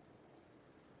ะ